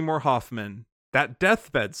Philip Seymour Hoffman, that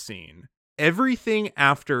deathbed scene, everything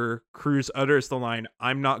after Cruise utters the line,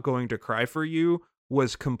 "I'm not going to cry for you,"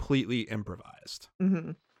 was completely improvised.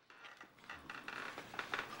 I'm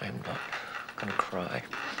not gonna cry.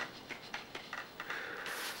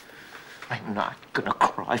 I'm not gonna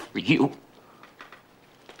cry for you.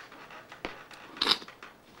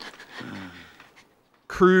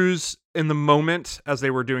 Cruise, in the moment, as they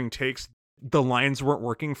were doing takes, the lines weren't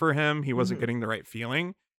working for him. He wasn't getting the right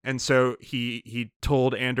feeling. And so he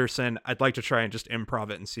told Anderson, I'd like to try and just improv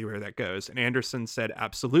it and see where that goes. And Anderson said,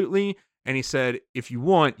 absolutely. And he said, if you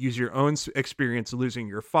want, use your own experience losing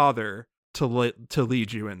your father to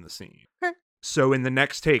lead you in the scene. Okay. So in the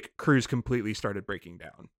next take, Cruise completely started breaking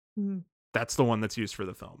down. Mm-hmm. That's the one that's used for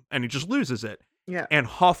the film. And he just loses it. Yeah. And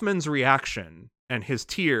Hoffman's reaction and his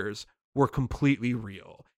tears were completely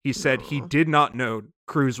real. He said he did not know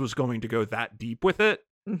Cruise was going to go that deep with it.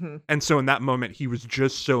 And so in that moment, he was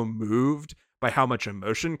just so moved by how much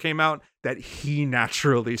emotion came out that he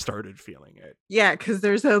naturally started feeling it. Yeah, because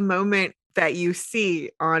there's a moment that you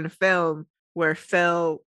see on film where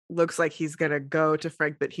Phil looks like he's gonna go to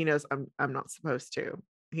Frank, but he knows I'm not supposed to.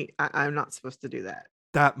 I'm not supposed to do that.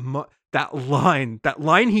 That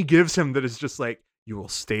line he gives him that is just like, you will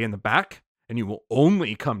stay in the back and you will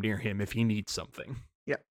only come near him if he needs something.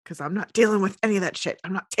 Yep, because I'm not dealing with any of that shit.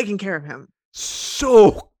 I'm not taking care of him.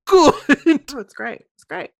 So good. Oh, it's great. It's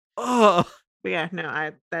great. Ugh. But yeah,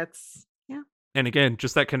 no, that's yeah. And again,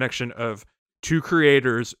 just that connection of two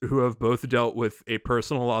creators who have both dealt with a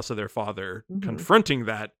personal loss of their father, confronting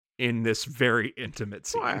that in this very intimate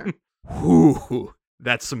scene. Sure. Whew,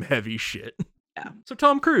 that's some heavy shit. Yeah. So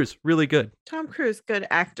Tom Cruise, really good. Tom Cruise, good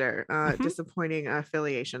actor. Disappointing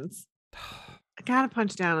affiliations. I gotta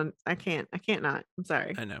punch down. I can't not. I'm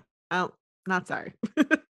sorry. I know. Oh, not sorry.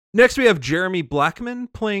 Next, we have Jeremy Blackman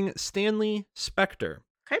playing Stanley Spector.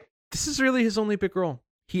 Okay. This is really his only big role.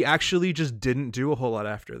 He actually just didn't do a whole lot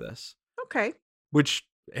after this. Okay. Which,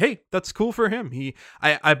 hey, that's cool for him.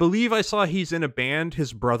 I believe I saw he's in a band.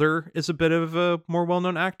 His brother is a bit of a more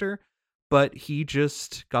well-known actor, but he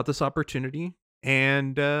just got this opportunity,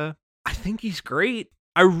 and I think he's great.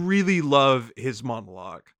 I really love his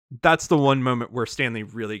monologue. That's the one moment where Stanley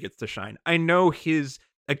really gets to shine. I know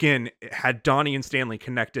again, had Donnie and Stanley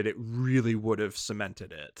connected, it really would have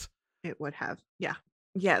cemented it. It would have. Yeah.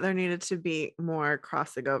 Yeah, there needed to be more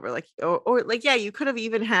crossing over. Like, or like, yeah, you could have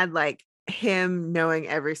even had like him knowing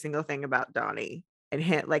every single thing about Donnie, and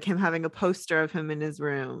him having a poster of him in his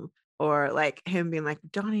room, or like him being like,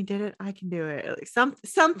 Donnie did it, I can do it. Like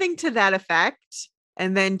something to that effect.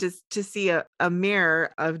 And then just to see a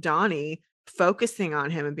mirror of Donnie focusing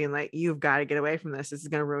on him and being like, you've got to get away from this. This is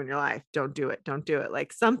going to ruin your life. Don't do it. Don't do it.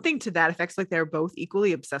 Like something to that effect. Like they're both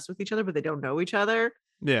equally obsessed with each other, but they don't know each other.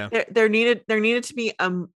 Yeah. There needed to be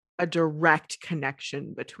a direct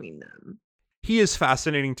connection between them. He is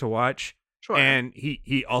fascinating to watch. Sure. And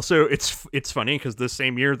he also, it's funny because the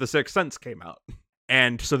same year The Sixth Sense came out.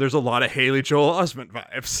 And so there's a lot of Haley Joel Osment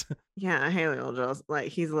vibes. Yeah, Haley Joel, like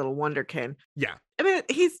he's a little wonderkin. Yeah. I mean,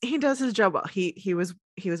 he does his job well. He was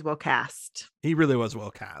well cast. He really was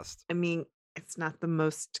well cast. I mean, it's not the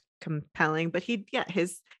most compelling, but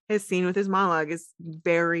his scene with his monologue is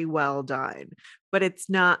very well done. But it's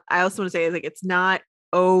not. I also want to say like it's not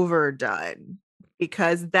overdone,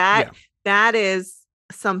 because that is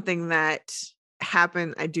something that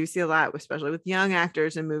happen. I do see a lot, especially with young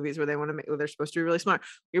actors in movies where they're supposed to be really smart.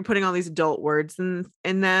 You're putting all these adult words in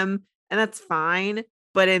them, and that's fine.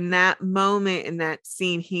 But in that moment, in that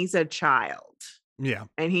scene, he's a child. Yeah.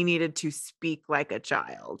 And he needed to speak like a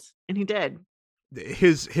child. And he did.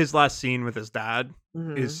 His last scene with his dad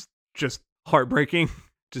is just heartbreaking.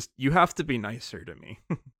 Just, you have to be nicer to me.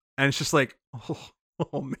 And it's just like,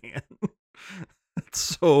 oh man.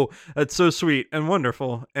 That's so sweet and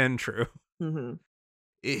wonderful and true. Mm-hmm.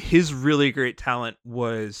 His really great talent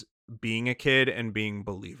was being a kid and being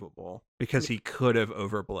believable, because he could have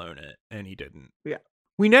overblown it and he didn't. Yeah.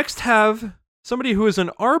 We next have somebody who is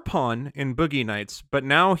an Arpon in Boogie Nights, but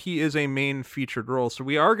now he is a main featured role. So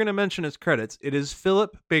we are going to mention his credits. It is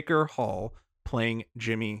Philip Baker Hall playing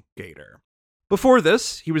Jimmy Gator. Before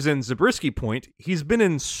this, he was in Zabriskie Point. He's been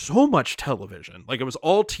in so much television. Like, it was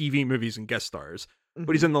all TV, movies, and guest stars.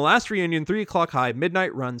 But he's in The Last Reunion, 3 O'Clock High,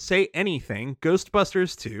 Midnight Run, Say Anything,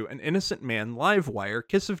 Ghostbusters 2, An Innocent Man, Live Wire,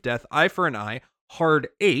 Kiss of Death, Eye for an Eye, Hard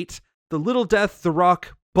 8, The Little Death, The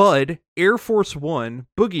Rock, Bud, Air Force One,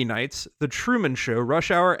 Boogie Nights, The Truman Show,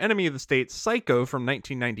 Rush Hour, Enemy of the State, Psycho from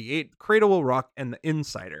 1998, Cradle Will Rock, and The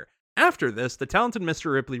Insider. After this, The Talented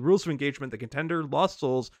Mr. Ripley, Rules of Engagement, The Contender, Lost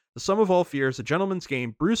Souls, The Sum of All Fears, A Gentleman's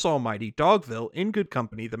Game, Bruce Almighty, Dogville, In Good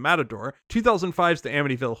Company, The Matador, 2005's The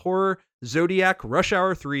Amityville Horror, Zodiac, Rush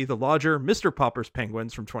Hour 3, The Lodger, Mr. Popper's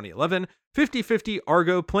Penguins from 2011, 50-50,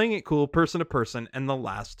 Argo, Playing It Cool, Person to Person, and The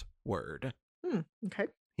Last Word. Okay.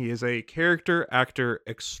 He is a character actor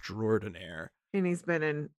extraordinaire. And he's been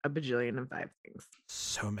in a bajillion and 5 things.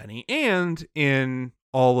 So many. And in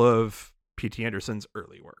all of P.T. Anderson's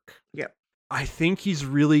early work. Yep. I think he's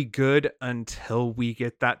really good until we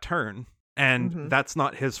get that turn. And that's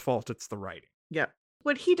not his fault. It's the writing. Yep.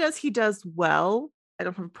 What he does well. I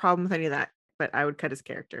don't have a problem with any of that, but I would cut his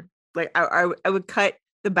character. Like I would cut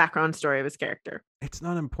the background story of his character. It's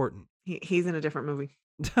not important. He's in a different movie.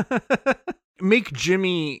 Make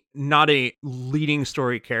Jimmy not a leading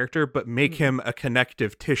story character, but make him a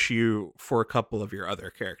connective tissue for a couple of your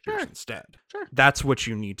other characters instead. Sure. That's what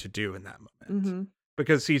you need to do in that moment.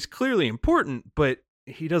 Because he's clearly important, but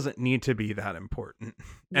he doesn't need to be that important.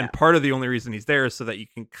 And part of the only reason he's there is so that you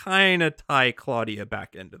can kind of tie Claudia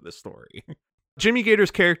back into the story. Jimmy Gator's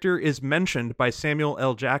character is mentioned by Samuel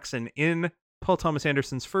L. Jackson in Paul Thomas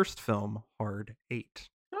Anderson's first film, Hard 8.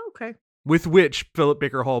 Oh, okay. With which Philip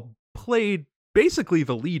Baker Hall played basically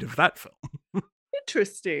the lead of that film.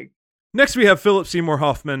 Interesting. Next, we have Philip Seymour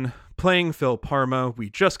Hoffman playing Phil Parma. We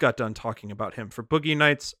just got done talking about him for Boogie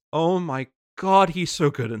Nights. Oh my God, he's so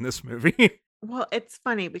good in this movie. Well, it's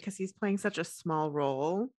funny because he's playing such a small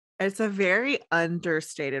role. It's a very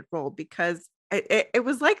understated role because it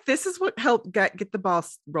was like this is what helped get the ball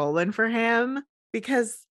rolling for him,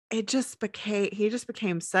 because he just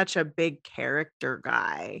became such a big character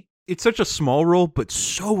guy. It's such a small role, but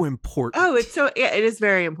so important. Oh, it is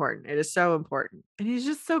very important. It is so important. And he's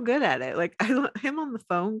just so good at it. Like him on the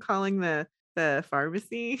phone calling the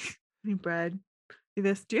pharmacy. Hey, Brad, do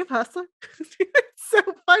this. Do you have Hustler? It's so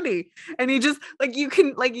funny. And he just you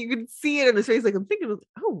can see it in his face. Like I'm thinking,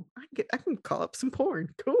 oh, I can call up some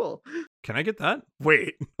porn. Cool. Can I get that?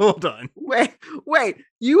 Wait, hold on. Wait,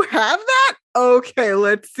 you have that? Okay,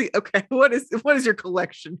 let's see. Okay, what is your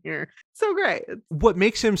collection here? So great. What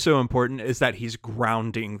makes him so important is that he's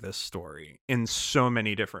grounding this story in so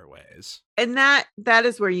many different ways. And that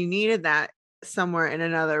is where you needed that somewhere in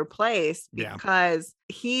another place, because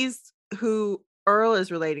he's who Earl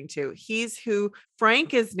is relating to. He's who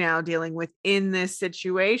Frank is now dealing with in this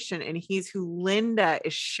situation, and he's who Linda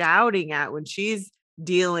is shouting at when she's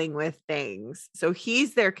dealing with things. So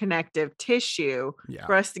he's their connective tissue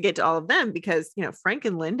for us to get to all of them, because Frank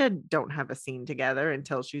and Linda don't have a scene together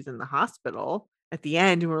until she's in the hospital at the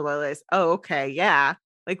end, and we're like, oh, okay, yeah,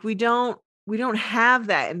 like we don't have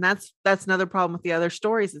that. And that's another problem with the other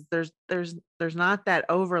stories, is there's not that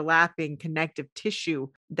overlapping connective tissue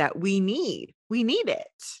that we need it.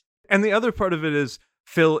 And the other part of it is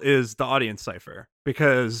Phil is the audience cipher,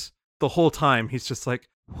 because the whole time he's just like,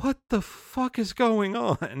 what the fuck is going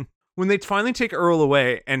on? When they finally take Earl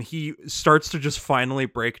away and he starts to just finally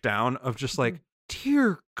break down of just like,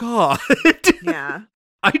 dear God. Yeah.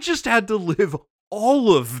 I just had to live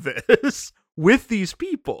all of this with these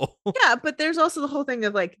people. Yeah, but there's also the whole thing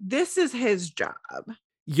of like, this is his job.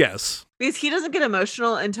 Yes. Because he doesn't get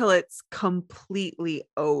emotional until it's completely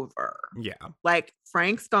over. Yeah. Like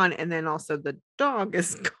Frank's gone, and then also the dog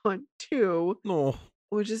is gone too. Oh.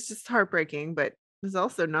 Which is just heartbreaking, but is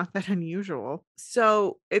also not that unusual.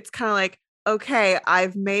 So it's kind of like, okay,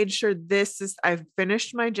 I've made sure I've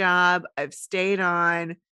finished my job. I've stayed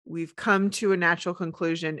on. We've come to a natural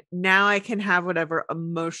conclusion. Now I can have whatever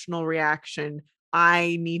emotional reaction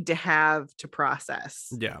I need to have to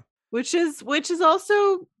process. Yeah. Which is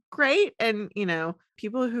also great. And,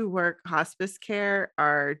 people who work hospice care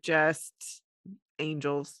are just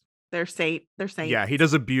angels. They're saints. Yeah, he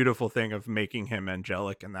does a beautiful thing of making him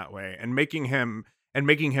angelic in that way, and making him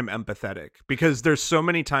empathetic, because there's so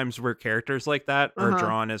many times where characters like that are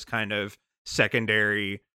drawn as kind of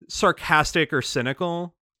secondary, sarcastic or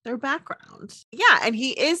cynical. Their background. Yeah, and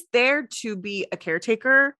he is there to be a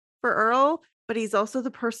caretaker for Earl, but he's also the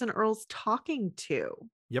person Earl's talking to.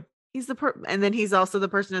 Yep. He's and then he's also the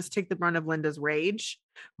person who's take the brunt of Linda's rage,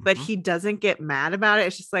 but he doesn't get mad about it.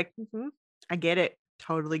 It's just like, I get it.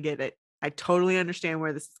 Totally get it. I totally understand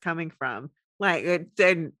where this is coming from. Like,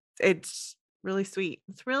 it's really sweet.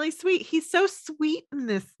 It's really sweet. He's so sweet in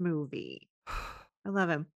this movie. I love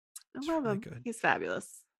him. Really good. He's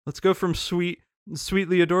fabulous. Let's go from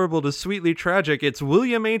sweetly adorable to sweetly tragic. It's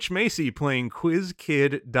William H. Macy playing Quiz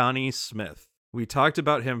Kid Donnie Smith. We talked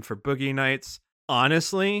about him for Boogie Nights.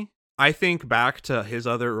 Honestly, I think back to his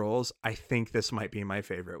other roles, I think this might be my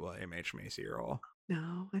favorite William H. Macy role.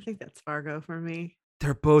 No, I think that's Fargo for me.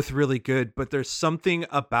 They're both really good, but there's something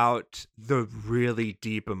about the really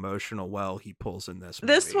deep emotional well he pulls in this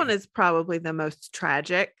movie. This one is probably the most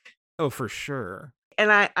tragic. Oh, for sure.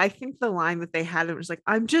 And I think the line that they had, it was like,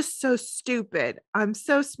 I'm just so stupid. I'm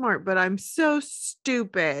so smart, but I'm so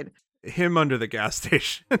stupid. Him under the gas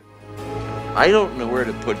station. I don't know where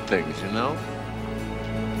to put things, I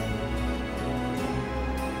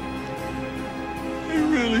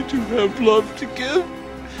really do have love to give.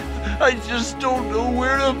 I just don't know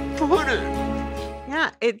where to put it.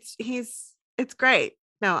 Yeah, it's great.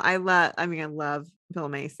 No, I love Bill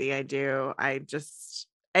Macy. I do. I just,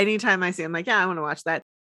 anytime I see him, like, yeah, I want to watch that.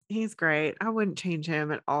 He's great. I wouldn't change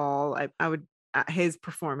him at all. I would, his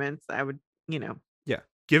performance, I would, Yeah.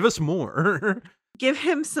 Give us more. Give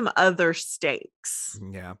him some other stakes.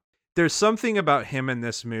 Yeah. There's something about him in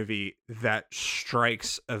this movie that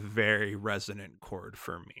strikes a very resonant chord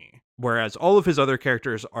for me. Whereas all of his other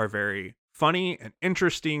characters are very funny and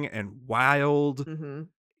interesting and wild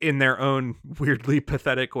in their own weirdly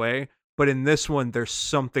pathetic way. But in this one, there's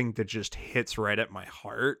something that just hits right at my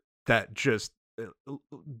heart that just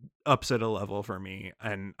ups it a level for me.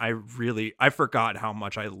 And I forgot how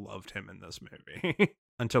much I loved him in this movie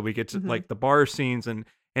until we get to like the bar scenes and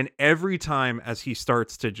every time as he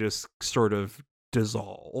starts to just sort of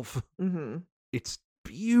dissolve, it's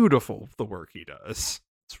beautiful the work he does.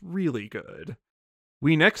 It's really good.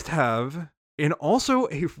 We next have, and also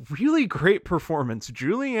a really great performance,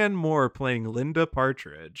 Julianne Moore playing Linda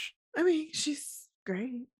Partridge. I mean, she's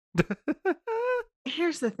great.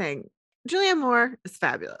 Here's the thing. Julianne Moore is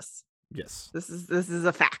fabulous. Yes. This is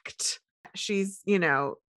a fact. She's,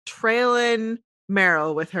 trailing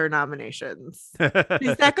Meryl with her nominations.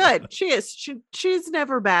 She's that good. She is. She's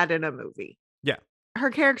never bad in a movie. Yeah. Her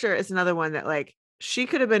character is another one that like she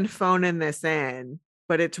could have been phoning this in,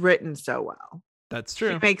 but it's written so well. That's true.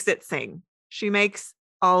 She makes it sing. She makes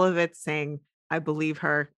all of it sing. I believe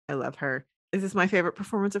her. I love her. Is this my favorite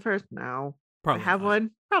performance of hers? No. Probably I have not.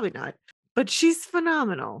 one. Probably not. But she's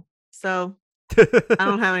phenomenal. So I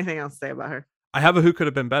don't have anything else to say about her. I have a who could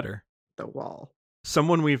have been better. The Wall.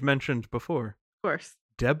 Someone we've mentioned before. Of course.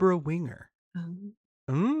 Deborah Winger.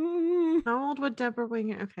 How old would Deborah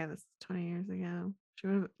Winger? Okay, that's 20 years ago.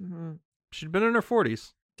 She'd been in her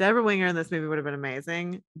 40s. Deborah Winger in this movie would have been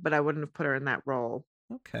amazing, but I wouldn't have put her in that role.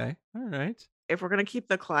 Okay. All right. If we're going to keep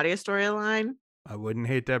the Claudia storyline. I wouldn't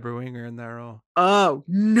hate Deborah Winger in that role. Oh,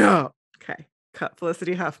 no. Okay. Cut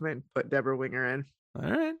Felicity Huffman. Put Deborah Winger in. All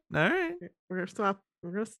right. We're going to swap.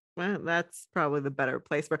 That's probably the better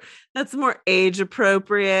place for. That's more age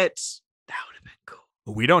appropriate. That would have been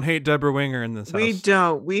cool. We don't hate Deborah Winger in this house. We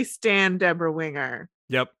don't. We stand Deborah Winger.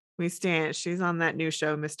 Yep. We stand. She's on that new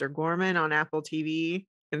show, Mr. Gorman, on Apple TV.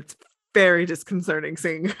 And it's very disconcerting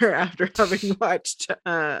seeing her after having watched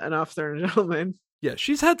An Officer and a Gentleman. Yeah,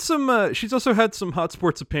 she's had some. She's also had some hot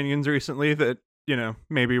sports opinions recently that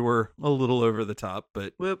maybe were a little over the top.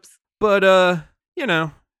 But whoops. But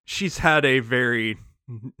she's had a very.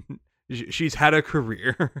 She's had a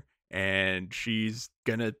career, and she's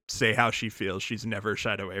gonna say how she feels. She's never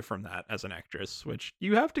shied away from that as an actress, which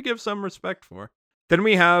you have to give some respect for. Then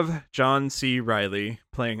we have John C. Reilly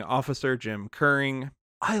playing Officer Jim Curring.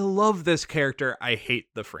 I love this character. I hate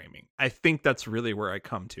the framing. I think that's really where I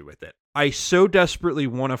come to with it. I so desperately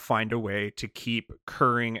want to find a way to keep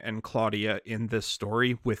Curring and Claudia in this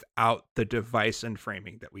story without the device and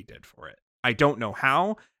framing that we did for it. I don't know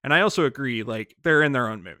how. And I also agree, like, they're in their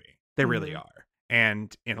own movie. They really are.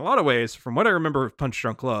 And in a lot of ways, from what I remember of Punch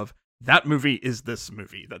Drunk Love, that movie is this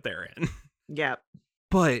movie that they're in. Yep.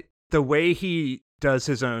 But the way he does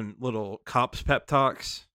his own little cops pep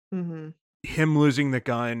talks, him losing the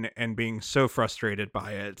gun and being so frustrated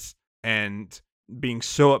by it and being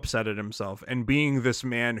so upset at himself and being this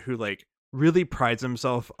man who like really prides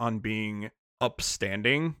himself on being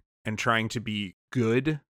upstanding and trying to be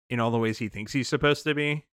good in all the ways he thinks he's supposed to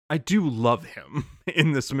be. I do love him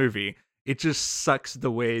in this movie. It just sucks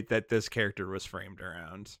the way that this character was framed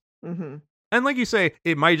around. And like you say,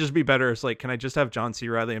 it might just be better. It's like, can I just have John C.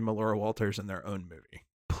 Reilly and Melora Walters in their own movie?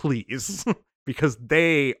 Please. Because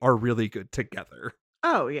they are really good together.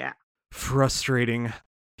 Oh, yeah. Frustrating.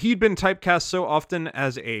 He'd been typecast so often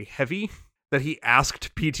as a heavy that he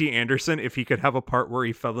asked P.T. Anderson if he could have a part where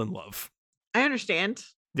he fell in love. I understand.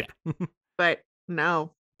 Yeah. But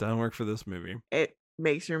no. Doesn't work for this movie. It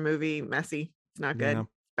makes your movie messy. It's not good. Yeah. It's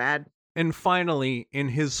bad. And finally, in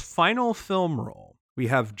his final film role, we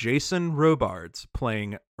have Jason Robards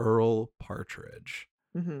playing Earl Partridge.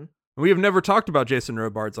 We have never talked about Jason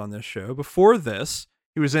Robards on this show. Before this,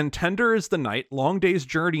 he was in Tender is the Night, Long Day's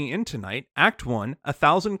Journey into Night, Act 1,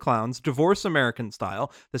 1,000 Clowns, Divorce American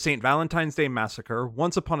Style, The St. Valentine's Day Massacre,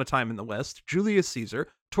 Once Upon a Time in the West, Julius Caesar,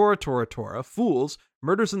 Tora Tora Tora, Fools,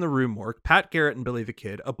 Murders in the Rue Morgue, Pat Garrett and Billy the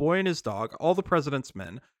Kid, A Boy and His Dog, All the President's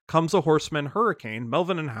Men, Comes a Horseman, Hurricane,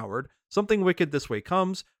 Melvin and Howard, Something Wicked This Way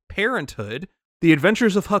Comes, Parenthood, The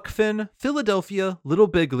Adventures of Huck Finn, Philadelphia, Little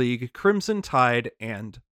Big League, Crimson Tide,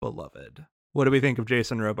 and Beloved. What do we think of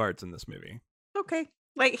Jason Robards in this movie? Okay.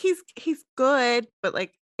 Like he's good, but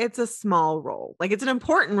like it's a small role. Like it's an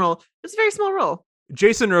important role. It's a very small role.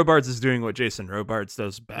 Jason Robards is doing what Jason Robards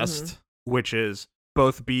does best, which is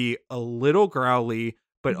both be a little growly,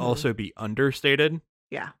 but also be understated.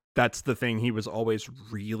 Yeah. That's the thing he was always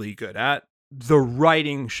really good at. The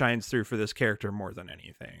writing shines through for this character more than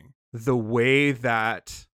anything. The way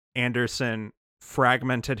that Anderson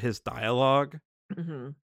fragmented his dialogue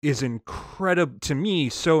is incredible to me,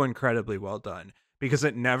 so incredibly well done, because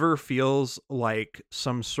it never feels like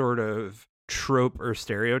some sort of trope or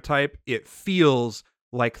stereotype. It feels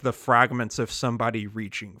like the fragments of somebody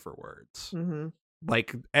reaching for words.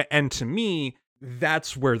 Like, and to me,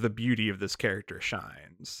 that's where the beauty of this character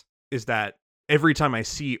shines, is that every time I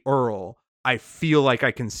see Earl, I feel like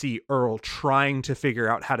I can see Earl trying to figure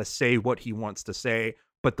out how to say what he wants to say,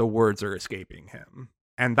 but the words are escaping him.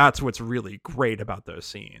 And that's what's really great about those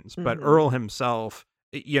scenes. But Earl himself,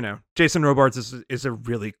 Jason Robards is a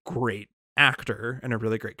really great actor and a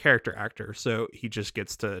really great character actor. So he just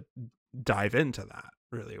gets to dive into that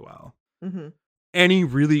really well. Mm-hmm. Any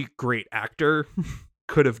really great actor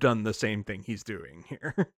could have done the same thing he's doing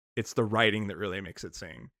here. It's the writing that really makes it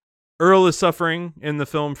sing. Earl is suffering in the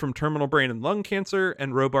film from terminal brain and lung cancer,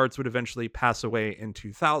 and Robards would eventually pass away in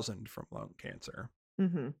 2000 from lung cancer.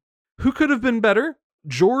 Mm-hmm. Who could have been better?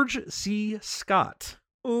 George C. Scott.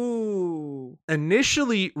 Ooh.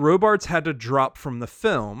 Initially, Robards had to drop from the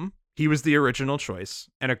film. He was the original choice,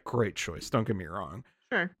 and a great choice, don't get me wrong.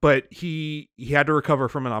 Sure. But he had to recover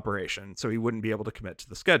from an operation, so he wouldn't be able to commit to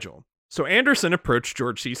the schedule. So Anderson approached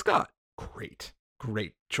George C. Scott. Great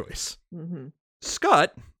choice. Mm-hmm.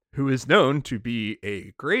 Scott, who is known to be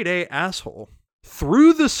a grade A asshole,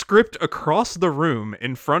 threw the script across the room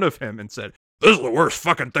in front of him and said, "This is the worst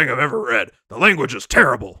fucking thing I've ever read. The language is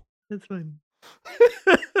terrible." That's fine.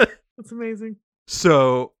 That's amazing.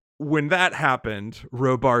 So when that happened,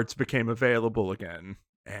 Robards became available again,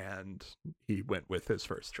 and he went with his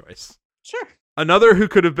first choice. Sure. Another who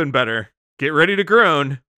could have been better. Get ready to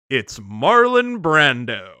groan. It's Marlon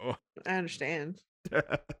Brando. I understand.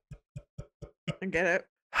 I get it.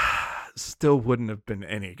 Still wouldn't have been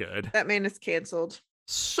any good. That man is canceled.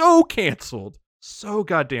 So canceled. So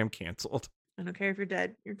goddamn canceled. I don't care if you're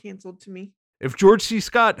dead. You're canceled to me. If George C.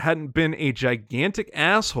 Scott hadn't been a gigantic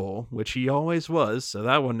asshole, which he always was, so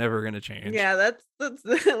that was never going to change. Yeah, that's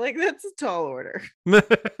like that's a tall order.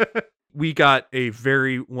 We got a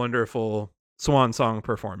very wonderful swan song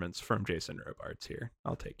performance from Jason Robards here.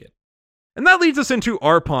 I'll take it. And that leads us into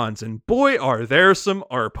Arpons, and boy, are there some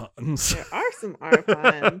Arpons. There are some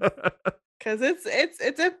Arpons. Because it's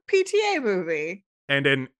a PTA movie. And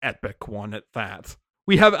an epic one at that.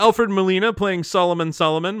 We have Alfred Molina playing Solomon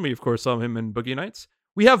Solomon. We, of course, saw him in Boogie Nights.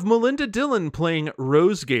 We have Melinda Dillon playing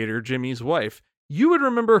Rose Gator, Jimmy's wife. You would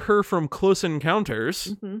remember her from Close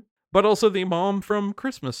Encounters, but also the mom from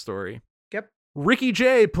Christmas Story. Yep. Ricky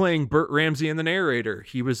Jay playing Burt Ramsey in The Narrator.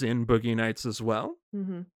 He was in Boogie Nights as well.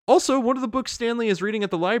 Mm-hmm. Also, one of the books Stanley is reading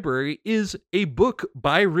at the library is a book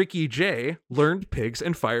by Ricky Jay, Learned Pigs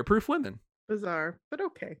and Fireproof Women. Bizarre, but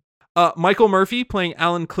okay. Michael Murphy playing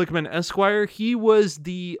Alan Clickman Esquire. He was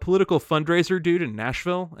the political fundraiser dude in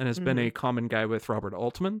Nashville and has been a common guy with Robert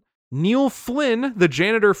Altman. Neil Flynn, the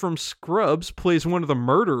janitor from Scrubs, plays one of the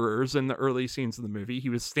murderers in the early scenes of the movie. He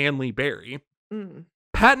was Stanley Berry.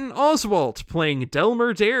 Patton Oswalt playing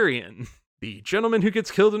Delmer Darien, the gentleman who gets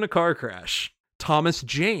killed in a car crash. Thomas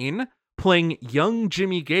Jane playing young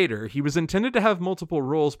Jimmy Gator. He was intended to have multiple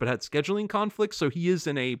roles, but had scheduling conflicts, so he is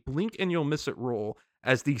in a blink and you'll miss it role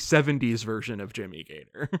as the 70s version of Jimmy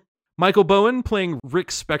Gator. Michael Bowen playing Rick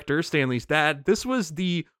Spector, Stanley's dad. This was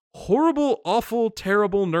the horrible, awful,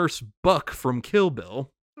 terrible nurse Buck from Kill Bill.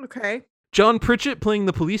 Okay. John Pritchett playing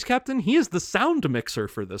the police captain. He is the sound mixer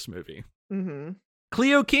for this movie. Mm-hmm.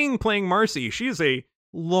 Cleo King playing Marcy. She is a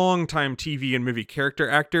longtime TV and movie character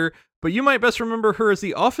actor, but you might best remember her as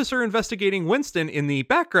the officer investigating Winston in the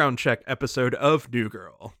background check episode of New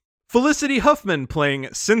Girl. Felicity Huffman playing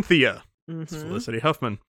Cynthia. It's Felicity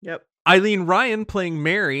Huffman. Yep. Eileen Ryan playing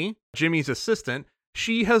Mary, Jimmy's assistant.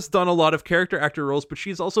 She has done a lot of character actor roles, but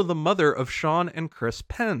she's also the mother of Sean and Chris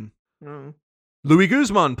Penn. Oh. Louis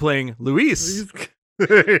Guzman playing Luis.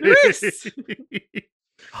 Luis!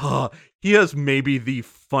 He has maybe the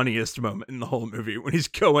funniest moment in the whole movie when he's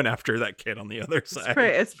going after that kid on the other side.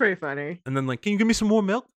 It's pretty funny. And then like, can you give me some more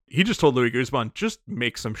milk? He just told Louis Guzman, just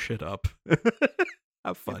make some shit up.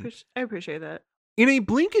 Have fun. I appreciate that. In a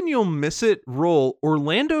blink and you'll miss it role,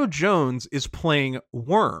 Orlando Jones is playing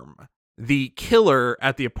Worm, the killer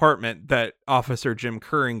at the apartment that Officer Jim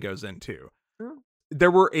Curran goes into. Oh.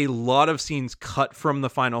 There were a lot of scenes cut from the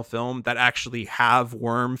final film that actually have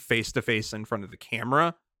Worm face to face in front of the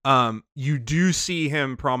camera. You do see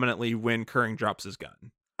him prominently when Curran drops his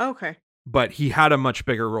gun. Okay. But he had a much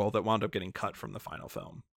bigger role that wound up getting cut from the final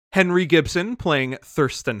film. Henry Gibson playing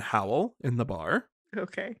Thurston Howell in the bar.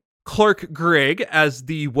 Okay. Clark Gregg as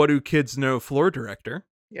the What Do Kids Know floor director.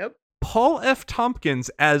 Yep. Paul F. Tompkins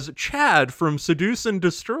as Chad from Seduce and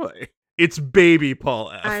Destroy. It's baby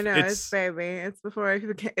Paul F. I know, it's baby. It's before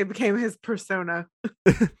it became his persona.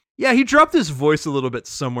 Yeah, he dropped his voice a little bit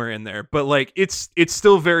somewhere in there, but like it's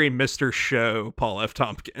still very Mr. Show Paul F.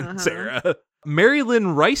 Tompkins era. Mary Lynn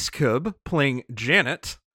Ricekub playing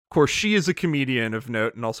Janet. Of course, she is a comedian of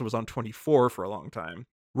note and also was on 24 for a long time.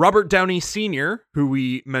 Robert Downey Sr., who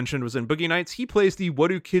we mentioned was in Boogie Nights, he plays the What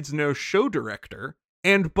Do Kids Know show director.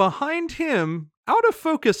 And behind him, out of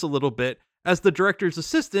focus a little bit, as the director's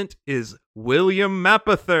assistant, is William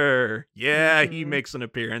Mapother. Yeah, he makes an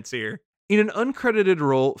appearance here. In an uncredited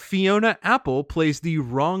role, Fiona Apple plays the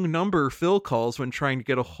wrong number Phil calls when trying to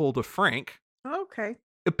get a hold of Frank. Okay.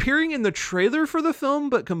 Appearing in the trailer for the film,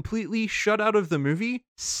 but completely shut out of the movie,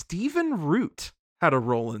 Stephen Root had a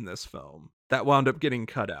role in this film that wound up getting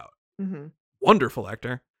cut out. Mm-hmm. Wonderful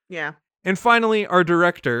actor. Yeah. And finally, our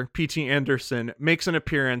director, P.T. Anderson, makes an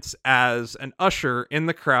appearance as an usher in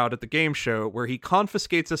the crowd at the game show where he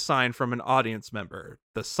confiscates a sign from an audience member.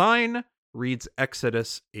 The sign reads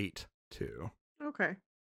Exodus 8:2. Okay.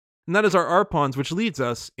 And that is our Arpons, which leads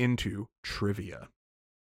us into trivia.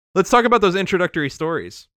 Let's talk about those introductory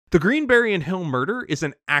stories. The Greenberry and Hill murder is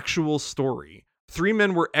an actual story. 3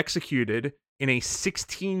 men were executed in a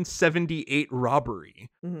 1678 robbery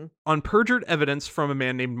on perjured evidence from a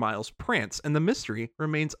man named Miles Prance, and the mystery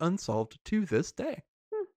remains unsolved to this day.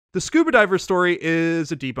 The scuba diver story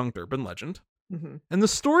is a debunked urban legend. And the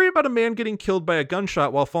story about a man getting killed by a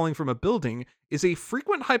gunshot while falling from a building is a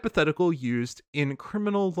frequent hypothetical used in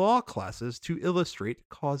criminal law classes to illustrate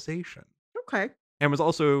causation. Okay. And was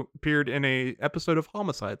also appeared in a episode of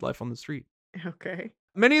Homicide: Life on the Street. Okay.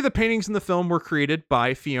 Many of the paintings in the film were created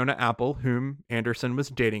by Fiona Apple, whom Anderson was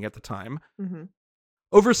dating at the time.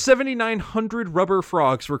 Over 7,900 rubber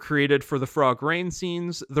frogs were created for the frog rain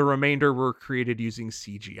scenes. The remainder were created using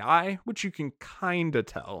CGI, which you can kind of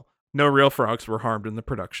tell. No real frogs were harmed in the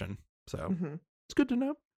production, so it's good to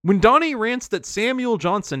know. When Donnie rants that Samuel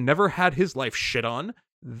Johnson never had his life shit on,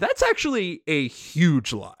 that's actually a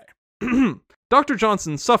huge lie. Dr.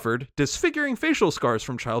 Johnson suffered disfiguring facial scars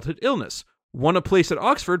from childhood illness, won a place at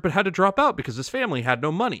Oxford but had to drop out because his family had no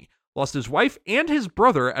money, lost his wife and his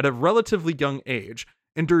brother at a relatively young age,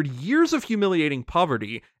 endured years of humiliating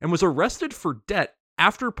poverty, and was arrested for debt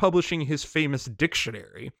after publishing his famous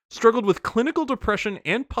dictionary, struggled with clinical depression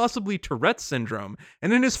and possibly Tourette's syndrome,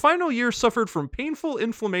 and in his final years suffered from painful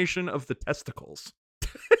inflammation of the testicles.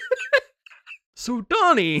 So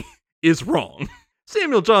Donnie is wrong.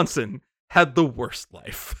 Samuel Johnson had the worst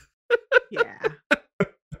life. Yeah.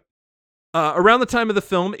 Around the time of the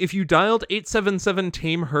film, if you dialed 877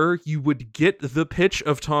 Tame Her, you would get the pitch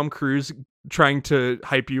of Tom Cruise trying to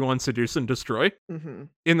hype you on Seduce and Destroy.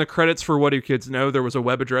 In the credits for What Do Kids Know, there was a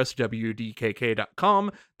web address,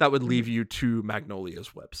 wdkk.com, that would leave you to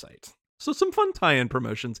Magnolia's website. So some fun tie-in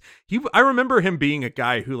promotions. I remember him being a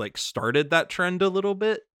guy who like started that trend a little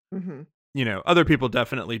bit. You know, other people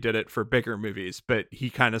definitely did it for bigger movies, but he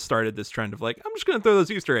kind of started this trend of like, I'm just going to throw those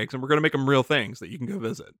Easter eggs and we're going to make them real things that you can go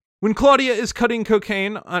visit. When Claudia is cutting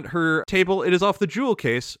cocaine at her table, it is off the jewel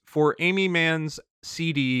case for Amy Mann's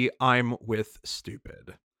CD, I'm with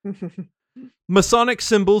Stupid. Masonic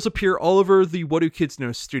symbols appear all over the What Do Kids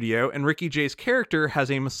Know studio, and Ricky Jay's character has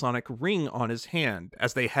a Masonic ring on his hand.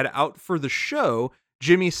 As they head out for the show,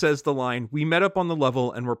 Jimmy says the line, "We met up on the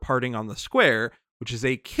level and we're parting on the square," which is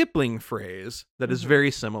a Kipling phrase that is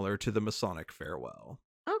very similar to the Masonic farewell.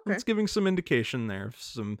 Okay. It's giving some indication there,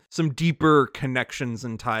 some deeper connections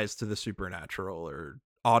and ties to the supernatural or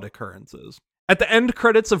odd occurrences. At the end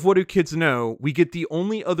credits of What Do Kids Know, we get the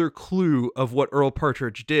only other clue of what Earl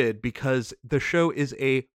Partridge did because the show is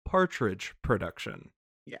a Partridge production.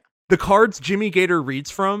 Yeah. The cards Jimmy Gator reads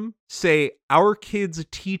from say, "Our kids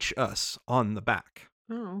teach us" on the back.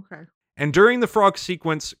 Oh, okay. And during the frog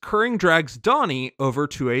sequence, Curring drags Donnie over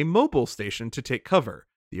to a mobile station to take cover.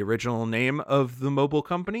 The original name of the mobile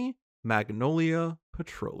company, Magnolia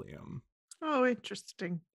Petroleum. Oh,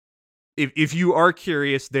 interesting. If you are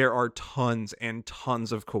curious, there are tons and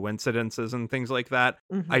tons of coincidences and things like that.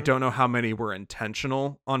 I don't know how many were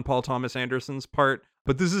intentional on Paul Thomas Anderson's part,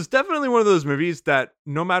 but this is definitely one of those movies that,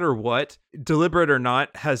 no matter what, deliberate or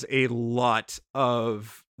not, has a lot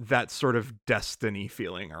of that sort of destiny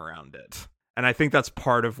feeling around it. And I think that's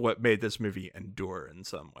part of what made this movie endure in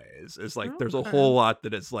some ways. Is like there's a whole lot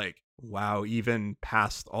that is like, wow, even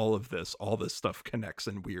past all of this, all this stuff connects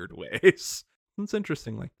in weird ways. It's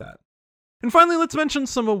interesting like that. And finally, let's mention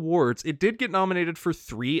some awards. It did get nominated for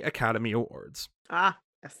 3 Academy Awards. Ah,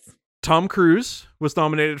 yes. Tom Cruise was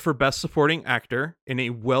nominated for Best Supporting Actor in a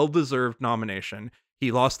well-deserved nomination.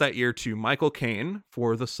 He lost that year to Michael Caine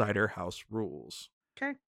for The Cider House Rules.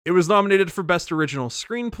 Okay. It was nominated for Best Original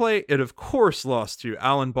Screenplay. It, of course, lost to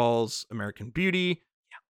Alan Ball's American Beauty.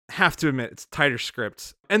 Yeah. Have to admit, it's a tighter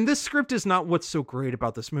script. And this script is not what's so great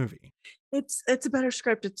about this movie. It's a better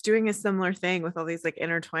script. It's doing a similar thing with all these like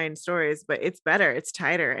intertwined stories, but it's better. It's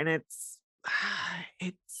tighter, and it's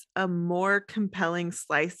a more compelling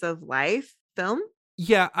slice of life film.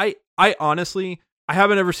 Yeah, I honestly, I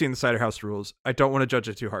haven't ever seen The Cider House Rules. I don't want to judge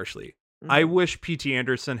it too harshly. I wish P.T.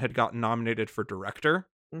 Anderson had gotten nominated for director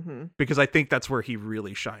because I think that's where he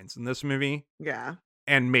really shines in this movie. Yeah.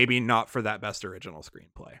 And maybe not for that best original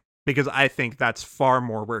screenplay, because I think that's far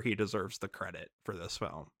more where he deserves the credit for this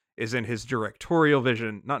film, is in his directorial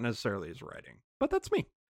vision, not necessarily his writing. But that's me.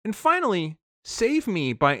 And finally, Save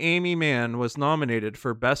Me by Amy Mann was nominated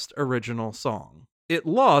for Best Original Song. It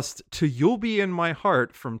lost to You'll Be in My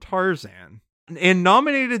Heart from Tarzan. And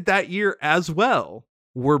nominated that year as well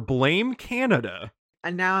were Blame Canada.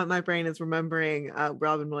 And now my brain is remembering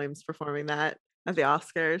Robin Williams performing that at the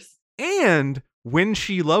Oscars. And When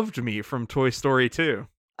She Loved Me from Toy Story 2.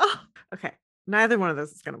 Oh, okay. Neither one of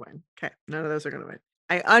those is going to win. Okay. None of those are going to win.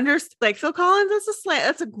 I understand. Like Phil Collins,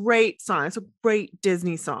 that's a great song. It's a great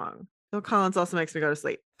Disney song. Phil Collins also makes me go to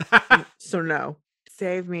sleep. So no.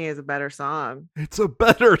 Save Me is a better song. It's a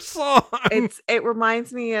better song. It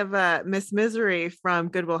reminds me of Miss Misery from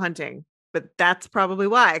Good Will Hunting. But that's probably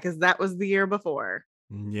why, because that was the year before.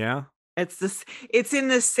 Yeah. It's in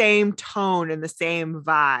the same tone and the same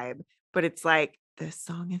vibe, but it's like this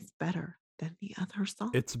song is better than the other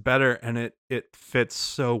song. It's better, and it fits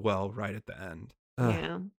so well right at the end. Ugh.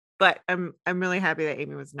 Yeah. But I'm really happy that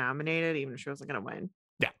Amy was nominated, even if she wasn't gonna win.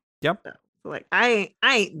 Yeah. Yep. So like I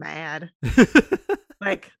ain't mad.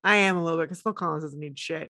 Like I am a little bit, because Phil Collins doesn't need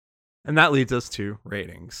shit. And that leads us to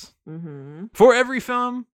ratings. Mm-hmm. For every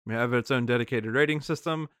film, we have its own dedicated rating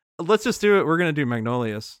system. Let's just do it. We're going to do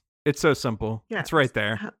Magnolias. It's so simple. Yeah, it's right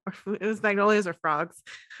there. It was Magnolias or Frogs.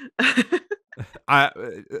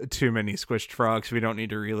 Too many squished frogs. We don't need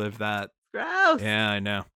to relive that. Gross. Yeah, I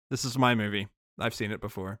know. This is my movie. I've seen it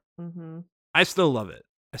before. Mm-hmm. I still love it.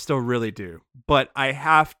 I still really do. But I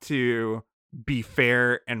have to be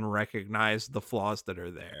fair and recognize the flaws that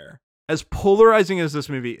are there. As polarizing as this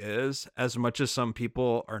movie is, as much as some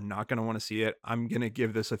people are not going to want to see it, I'm going to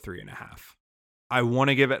give this a 3.5. I want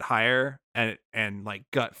to give it higher, and like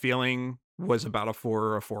gut feeling was about a 4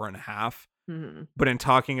 or a 4.5. Mm-hmm. But in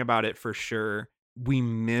talking about it, for sure, we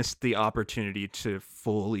missed the opportunity to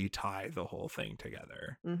fully tie the whole thing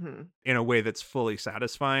together in a way that's fully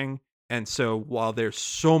satisfying. And so while there's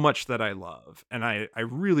so much that I love, and I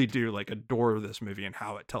really do like adore this movie and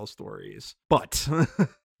how it tells stories, but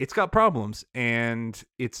it's got problems, and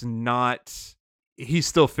it's not, he's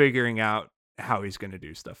still figuring out how he's going to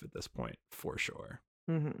do stuff at this point, for sure.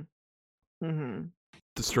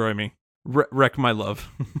 Destroy me. Wreck my love.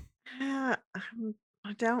 Yeah,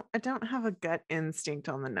 I don't have a gut instinct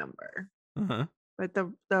on the number. But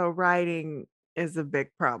the writing is a big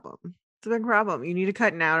problem. It's a big problem. You need to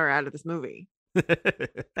cut an hour out of this movie.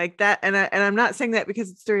 Like that, and I'm not saying that because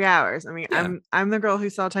it's 3 hours. I mean, yeah. I'm the girl who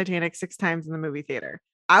saw Titanic 6 times in the movie theater.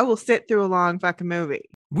 I will sit through a long fucking movie.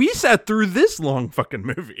 We sat through this long fucking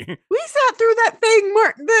movie. We sat through that thing,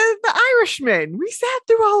 the Irishman. We sat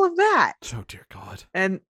through all of that. Oh dear God.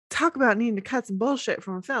 And talk about needing to cut some bullshit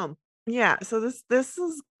from a film. Yeah. So this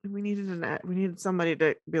is, we needed somebody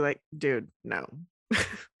to be like, dude, no,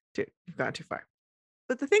 dude, you've gone too far.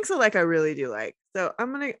 But the things I really do like. So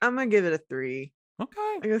I'm gonna give it a 3.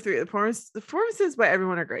 Okay. I go 3. The performances by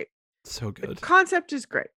everyone are great. So good. The concept is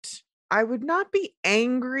great. I would not be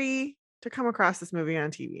angry to come across this movie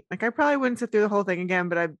on TV. Like I probably wouldn't sit through the whole thing again,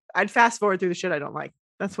 but I'd fast forward through the shit I don't like.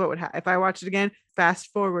 That's what would happen. If I watched it again,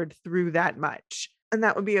 fast forward through that much. And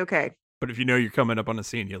that would be okay. But if you know you're coming up on a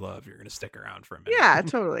scene you love, you're going to stick around for a minute. Yeah,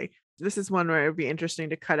 totally. This is one where it would be interesting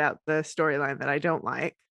to cut out the storylines I don't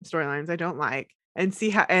like, and see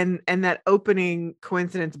how, and that opening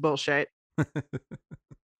coincidence bullshit.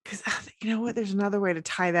 Because you know what? There's another way to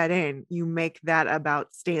tie that in. You make that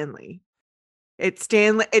about Stanley. It's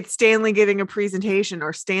Stanley giving a presentation,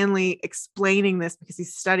 or Stanley explaining this because he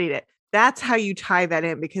studied it. That's how you tie that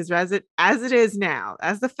in, because as it is now,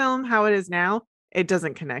 as the film, how it is now, it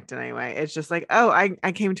doesn't connect in any way. It's just like, oh,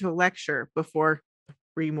 I came to a lecture before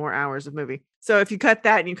 3 more hours of movie. So if you cut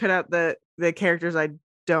that and you cut out the characters I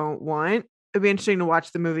don't want, it'd be interesting to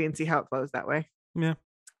watch the movie and see how it flows that way. Yeah.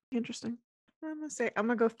 Interesting. I'm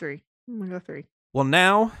gonna go 3. Well,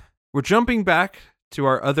 now we're jumping back to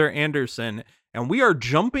our other Anderson, and we are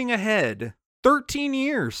jumping ahead 13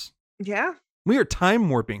 years. Yeah. We are time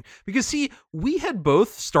warping, because see, we had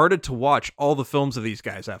both started to watch all the films of these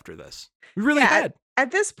guys after this. We really had.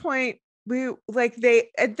 At this point, they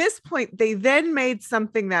then made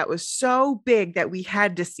something that was so big that we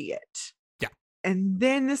had to see it. Yeah. And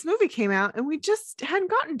then this movie came out and we just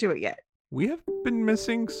hadn't gotten to it yet. We have been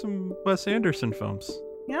missing some Wes Anderson films.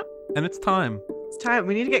 Yep. And it's time. It's time.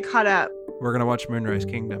 We need to get caught up. We're going to watch Moonrise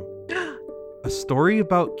Kingdom. A story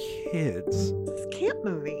about kids. It's a camp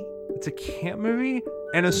movie. It's a camp movie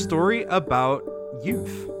and a story about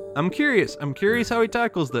youth. I'm curious how he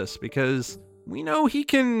tackles this, because we know he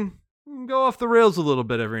can go off the rails a little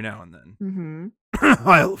bit every now and then. Mm-hmm.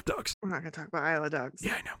 Isle of Dogs. We're not going to talk about Isle of Dogs.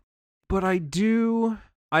 Yeah, I know. But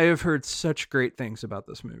I have heard such great things about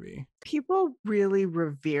this movie. People really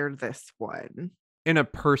revere this one. In a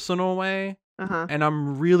personal way. Uh-huh. And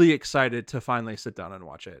I'm really excited to finally sit down and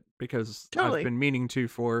watch it, because Totally. I've been meaning to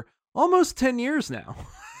for almost 10 years now.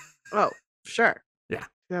 Oh, sure. Yeah.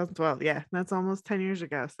 2012. Yeah, that's almost 10 years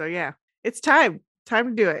ago. So yeah, it's time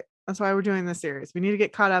to do it. That's why we're doing this series. We need to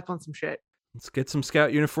get caught up on some shit. Let's get some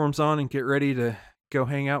scout uniforms on and get ready to go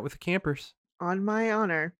hang out with the campers. On my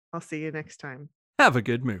honor. I'll see you next time. Have a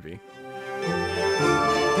good movie.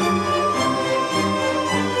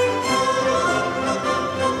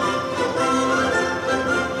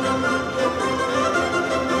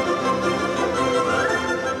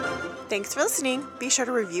 Thanks for listening. Be sure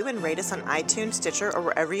to review and rate us on iTunes, Stitcher, or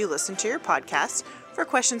wherever you listen to your podcast. For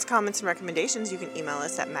questions, comments, and recommendations, you can email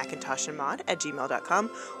us at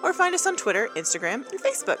macintoshandmod@gmail.com or find us on Twitter, Instagram, and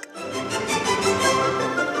Facebook.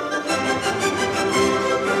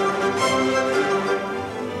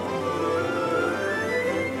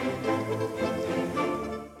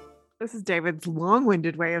 This is David's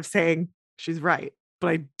long-winded way of saying she's right, but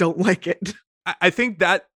I don't like it. I think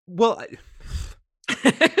that, well,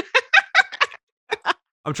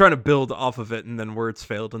 I'm trying to build off of it, and then words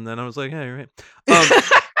failed, and then I was like, hey, you're right.